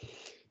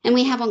 And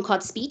we have one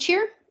called speech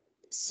here.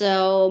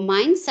 So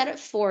mine's set at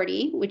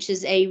 40, which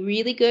is a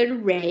really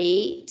good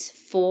rate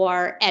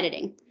for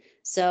editing.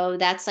 So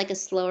that's like a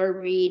slower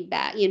read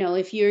back. You know,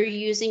 if you're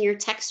using your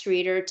text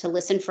reader to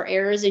listen for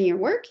errors in your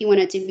work, you want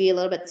it to be a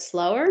little bit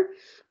slower.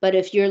 But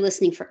if you're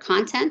listening for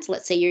content,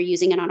 let's say you're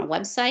using it on a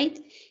website,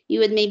 you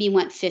would maybe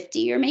want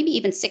 50 or maybe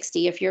even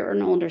 60 if you're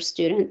an older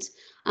student.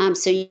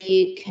 So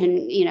you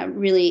can, you know,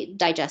 really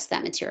digest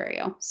that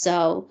material.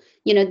 So,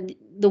 you know,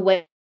 the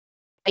way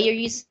you're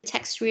using a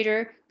text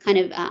reader kind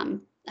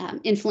of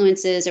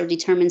influences or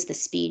determines the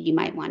speed you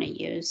might want to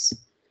use.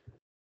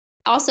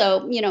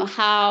 Also, you know,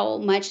 how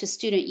much a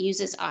student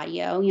uses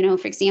audio. You know,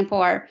 for example,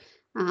 our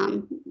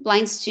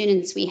blind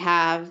students, we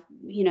have,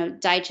 you know,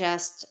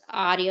 digest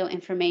audio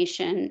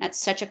information at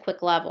such a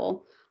quick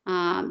level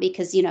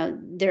because, you know,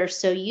 they're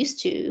so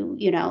used to,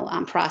 you know,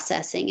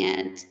 processing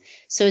it.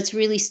 So it's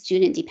really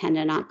student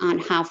dependent on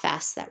how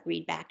fast that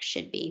readback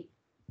should be.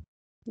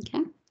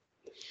 Okay.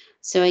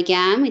 So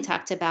again, we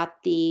talked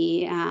about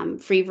the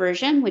free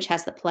version, which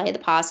has the play, the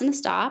pause, and the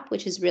stop,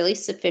 which is really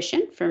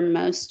sufficient for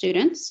most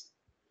students.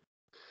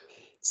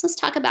 So let's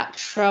talk about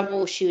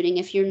troubleshooting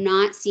if you're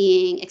not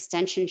seeing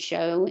extensions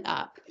show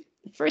up.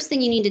 The first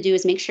thing you need to do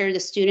is make sure the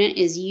student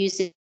is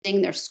using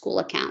their school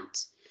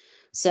account.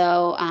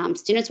 So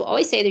students will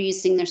always say they're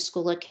using their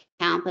school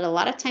account, but a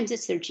lot of times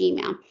it's their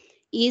Gmail.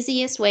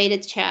 Easiest way to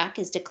check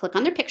is to click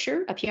on their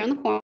picture up here on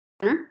the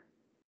corner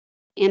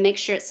and make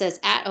sure it says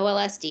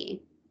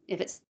 @OLSD. If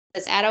it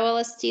says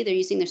 @OLSD, they're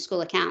using their school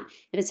account.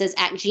 If it says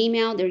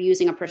 @Gmail, they're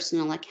using a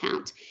personal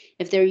account.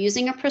 If they're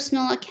using a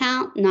personal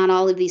account, not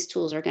all of these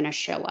tools are going to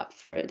show up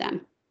for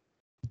them.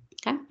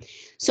 Okay.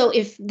 So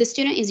if the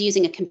student is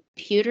using a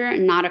computer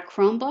and not a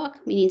Chromebook,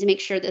 we need to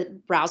make sure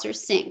the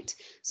browser's synced.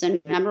 So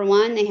number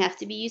one, they have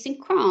to be using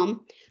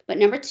Chrome. But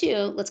number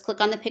two, let's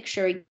click on the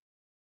picture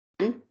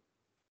again.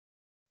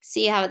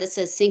 See how this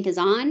says sync is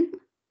on?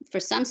 For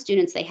some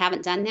students, they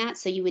haven't done that.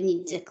 So you would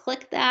need to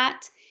click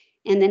that.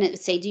 And then it would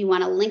say, do you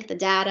want to link the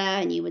data?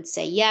 And you would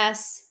say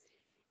yes.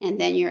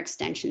 And then your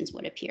extensions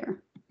would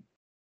appear.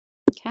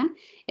 Okay.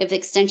 If the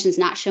extension's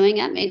not showing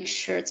up, make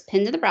sure it's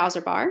pinned to the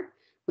browser bar,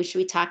 which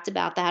we talked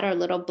about that. Our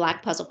little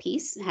black puzzle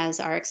piece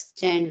has our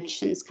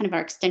extensions, kind of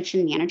our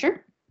extension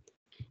manager.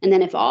 And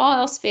then if all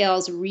else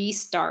fails,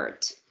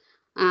 restart.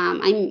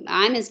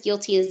 I'm as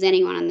guilty as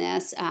anyone on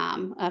this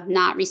of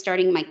not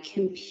restarting my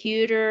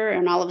computer,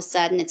 and all of a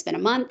sudden it's been a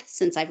month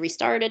since I've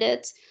restarted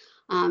it.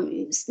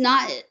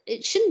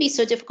 It shouldn't be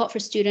so difficult for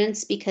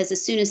students because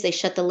as soon as they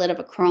shut the lid of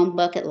a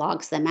Chromebook, it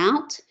logs them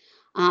out.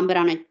 But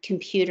on a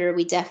computer,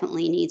 we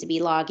definitely need to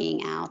be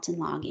logging out and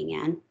logging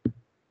in.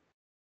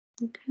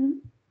 Okay.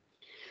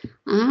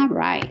 All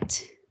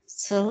right.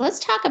 So let's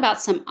talk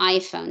about some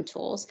iPhone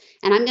tools.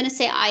 And I'm going to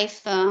say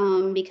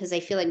iPhone because I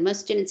feel like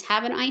most students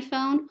have an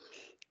iPhone.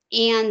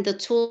 And the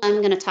tools I'm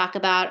going to talk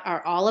about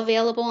are all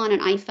available on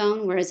an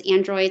iPhone, whereas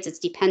Androids, it's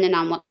dependent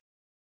on what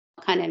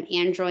kind of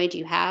Android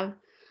you have.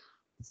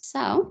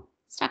 So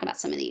let's talk about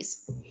some of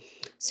these.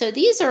 So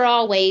these are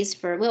all ways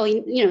for, well,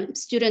 you know,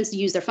 students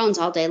use their phones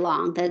all day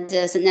long. That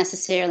doesn't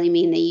necessarily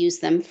mean they use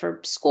them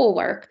for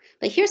schoolwork.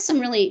 But here's some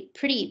really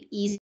pretty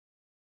easy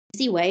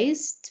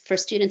ways for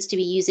students to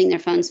be using their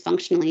phones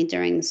functionally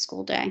during the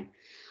school day.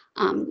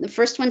 The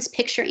first one's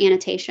picture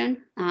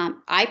annotation.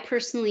 I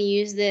personally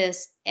use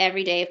this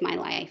every day of my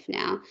life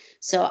now.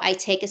 So I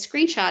take a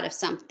screenshot of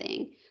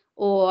something,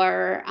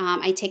 or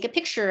I take a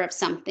picture of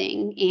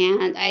something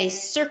and I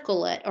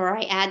circle it, or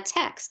I add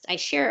text, I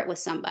share it with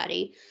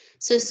somebody.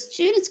 So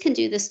students can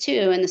do this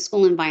too in the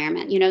school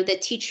environment. You know, the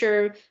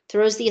teacher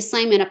throws the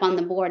assignment up on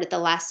the board at the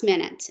last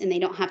minute and they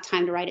don't have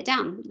time to write it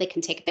down. They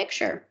can take a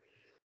picture.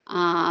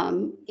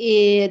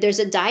 There's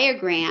a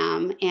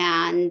diagram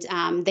and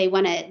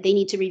they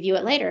need to review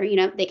it later. You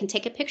know, they can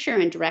take a picture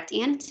and direct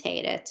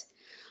annotate it.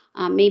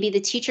 Maybe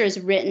the teacher has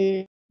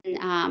written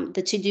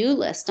the to-do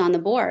list on the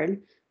board.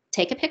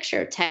 Take a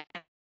picture,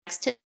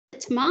 text it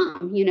to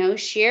mom, you know,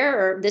 share,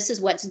 or this is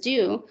what's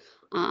due.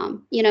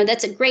 You know,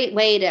 that's a great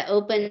way to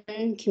open,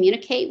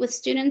 communicate with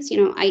students.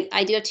 You know,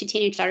 I do have 2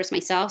 teenage daughters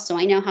myself, so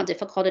I know how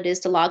difficult it is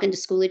to log into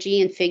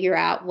Schoology and figure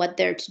out what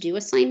their to-do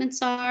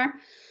assignments are.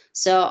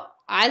 So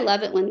I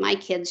love it when my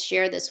kids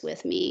share this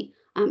with me.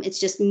 It's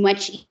just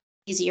much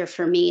easier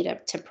for me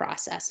to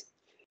process.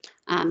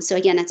 So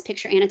again, that's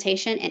picture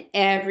annotation, and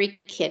every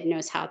kid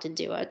knows how to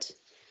do it.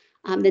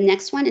 The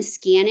next one is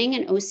scanning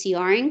and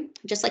OCRing,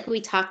 just like we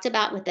talked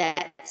about with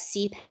that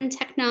CPEN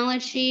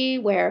technology,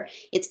 where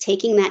it's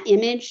taking that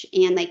image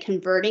and like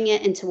converting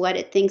it into what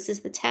it thinks is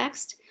the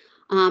text.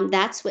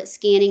 That's what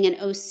scanning and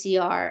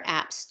OCR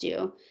apps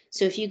do.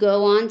 So if you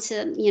go on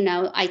to, you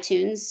know,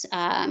 iTunes,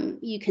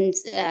 you can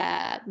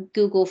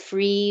Google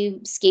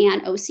free scan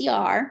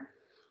OCR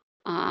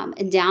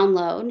and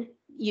download.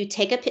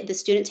 The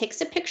student takes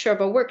a picture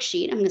of a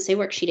worksheet. I'm going to say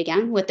worksheet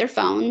again with their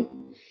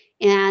phone.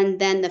 And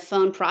then the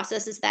phone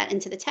processes that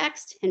into the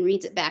text and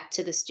reads it back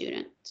to the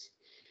student.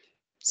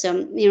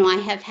 So, you know, I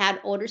have had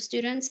older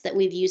students that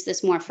we've used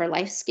this more for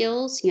life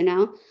skills, you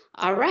know.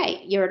 All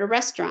right, you're at a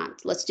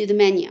restaurant. Let's do the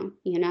menu,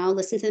 you know,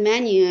 listen to the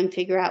menu and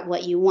figure out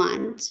what you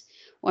want.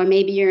 Or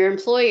maybe your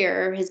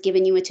employer has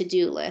given you a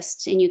to-do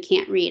list and you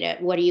can't read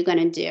it. What are you going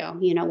to do?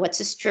 You know, what's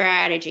a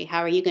strategy? How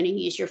are you going to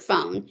use your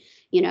phone,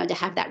 you know, to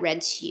have that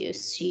read to you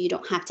so you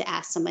don't have to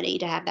ask somebody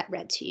to have that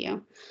read to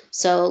you?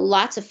 So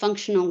lots of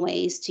functional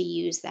ways to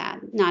use that,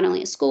 not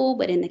only at school,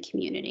 but in the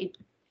community.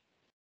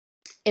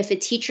 If a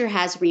teacher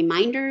has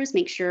reminders,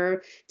 make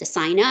sure to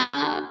sign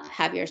up,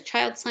 have your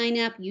child sign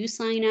up, you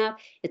sign up.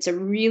 It's a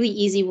really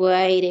easy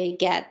way to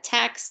get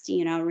text,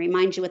 you know,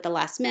 remind you at the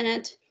last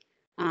minute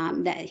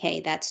that, hey,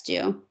 that's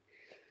due.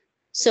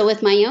 So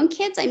with my own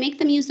kids, I make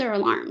them use their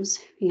alarms,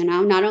 you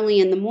know, not only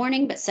in the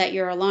morning, but set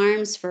your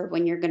alarms for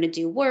when you're going to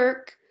do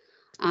work.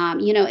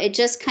 You know, it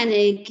just kind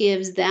of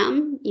gives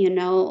them, you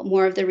know,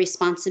 more of the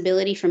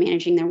responsibility for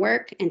managing their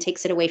work and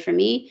takes it away from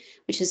me,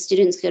 which as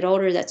students get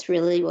older, that's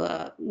really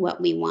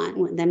what we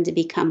want them to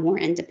become more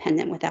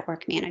independent with that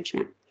work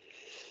management.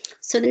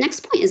 So the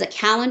next point is a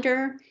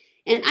calendar.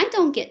 And I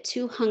don't get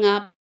too hung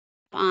up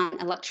on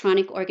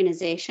electronic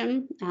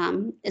organization,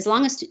 as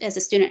long as a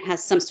student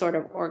has some sort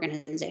of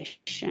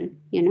organization,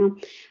 you know.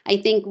 I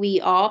think we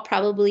all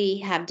probably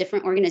have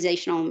different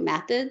organizational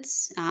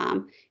methods.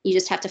 You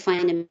just have to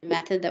find a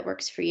method that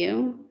works for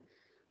you.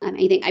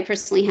 I think I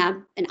personally have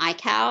an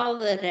iCal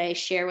that I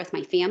share with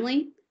my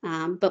family.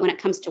 But when it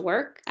comes to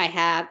work, I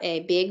have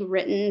a big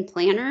written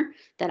planner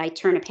that I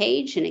turn a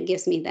page and it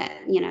gives me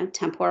that, you know,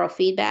 temporal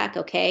feedback.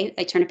 Okay,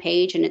 I turn a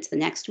page and it's the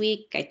next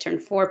week. I turn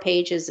 4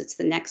 pages, it's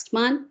the next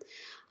month.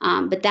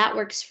 But that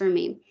works for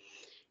me.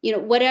 You know,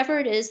 whatever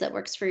it is that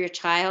works for your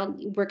child,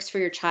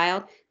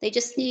 They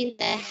just need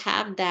to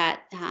have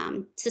that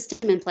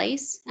system in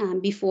place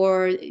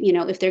before, you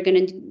know, if they're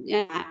going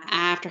to,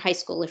 after high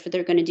school, if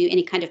they're going to do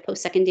any kind of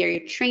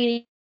post-secondary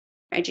training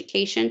or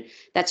education,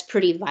 that's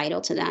pretty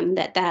vital to them,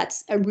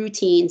 that's a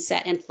routine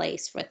set in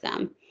place with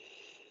them.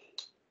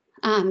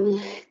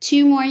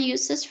 2 more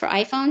uses for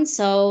iPhone.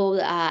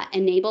 So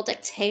enable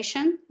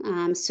dictation.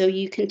 So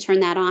you can turn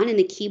that on in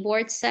the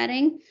keyboard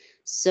setting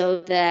so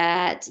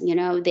that, you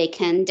know, they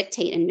can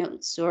dictate in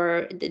notes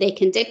or they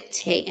can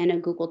dictate in a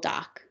Google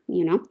Doc,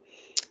 you know.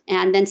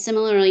 And then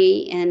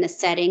similarly in the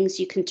settings,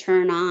 you can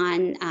turn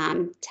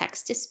on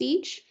text to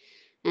speech.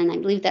 And I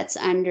believe that's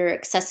under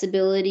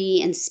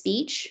accessibility and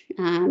speech.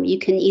 You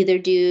can either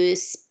do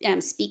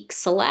speak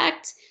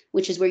select,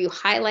 which is where you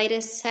highlight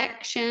a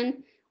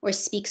section, or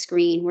speak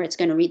screen, where it's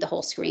going to read the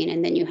whole screen.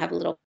 And then you have a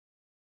little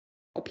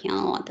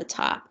panel at the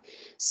top.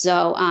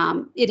 So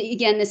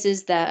again, this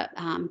is the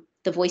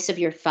voice of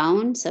your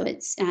phone. So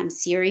it's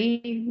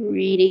Siri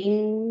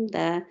reading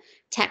the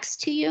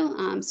text to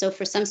you. So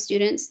for some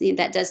students,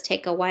 that does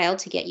take a while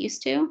to get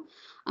used to.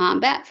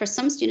 But for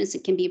some students,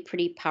 it can be a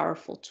pretty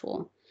powerful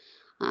tool.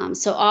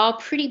 So all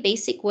pretty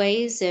basic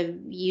ways of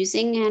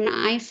using an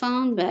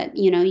iPhone, but,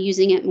 you know,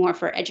 using it more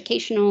for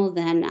educational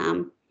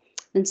than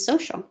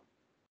social.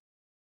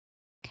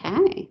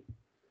 Okay.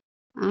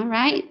 All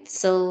right.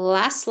 So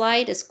last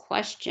slide is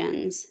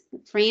questions.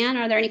 Fran,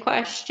 are there any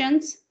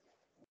questions?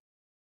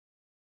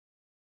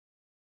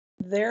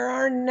 There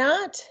are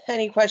not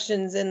any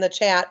questions in the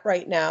chat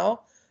right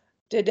now.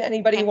 Did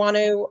anybody Okay. want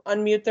to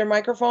unmute their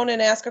microphone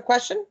and ask a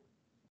question?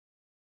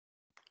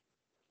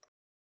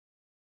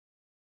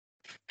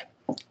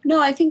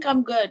 No, I think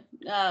I'm good.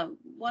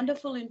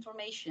 Wonderful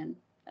information,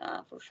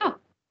 for sure. Oh.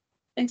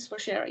 Thanks for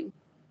sharing.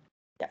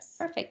 Yes.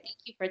 Perfect. Thank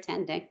you for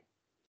attending.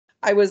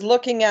 I was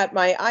looking at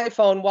my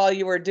iPhone while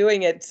you were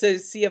doing it to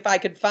see if I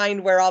could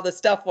find where all the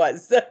stuff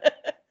was.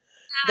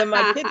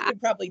 My kids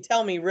could probably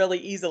tell me really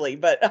easily,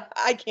 but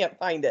I can't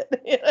find it.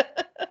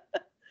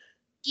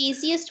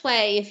 Easiest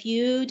way, if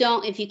you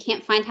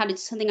can't find how to do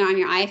something on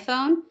your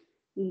iPhone,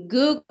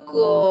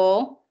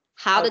 Google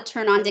how to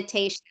turn on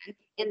dictation.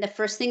 And the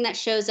first thing that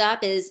shows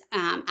up is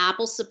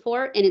Apple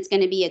support, and it's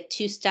going to be a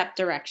 2-step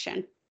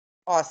direction.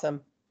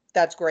 Awesome.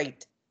 That's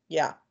great.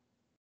 Yeah.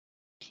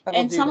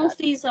 And some of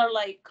these are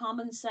like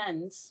common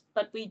sense,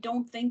 but we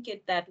don't think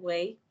it that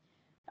way.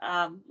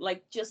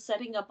 Like just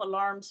setting up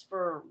alarms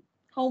for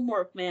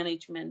homework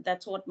management.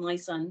 That's what my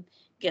son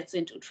gets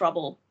into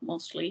trouble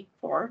mostly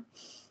for.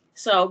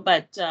 So,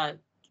 but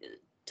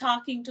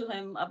talking to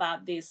him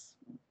about this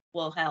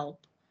will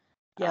help.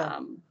 Yeah.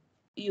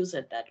 Use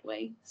it that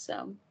way.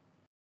 So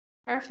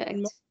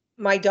perfect.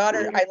 My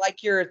daughter, I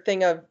like your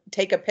thing of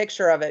take a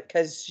picture of it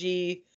because she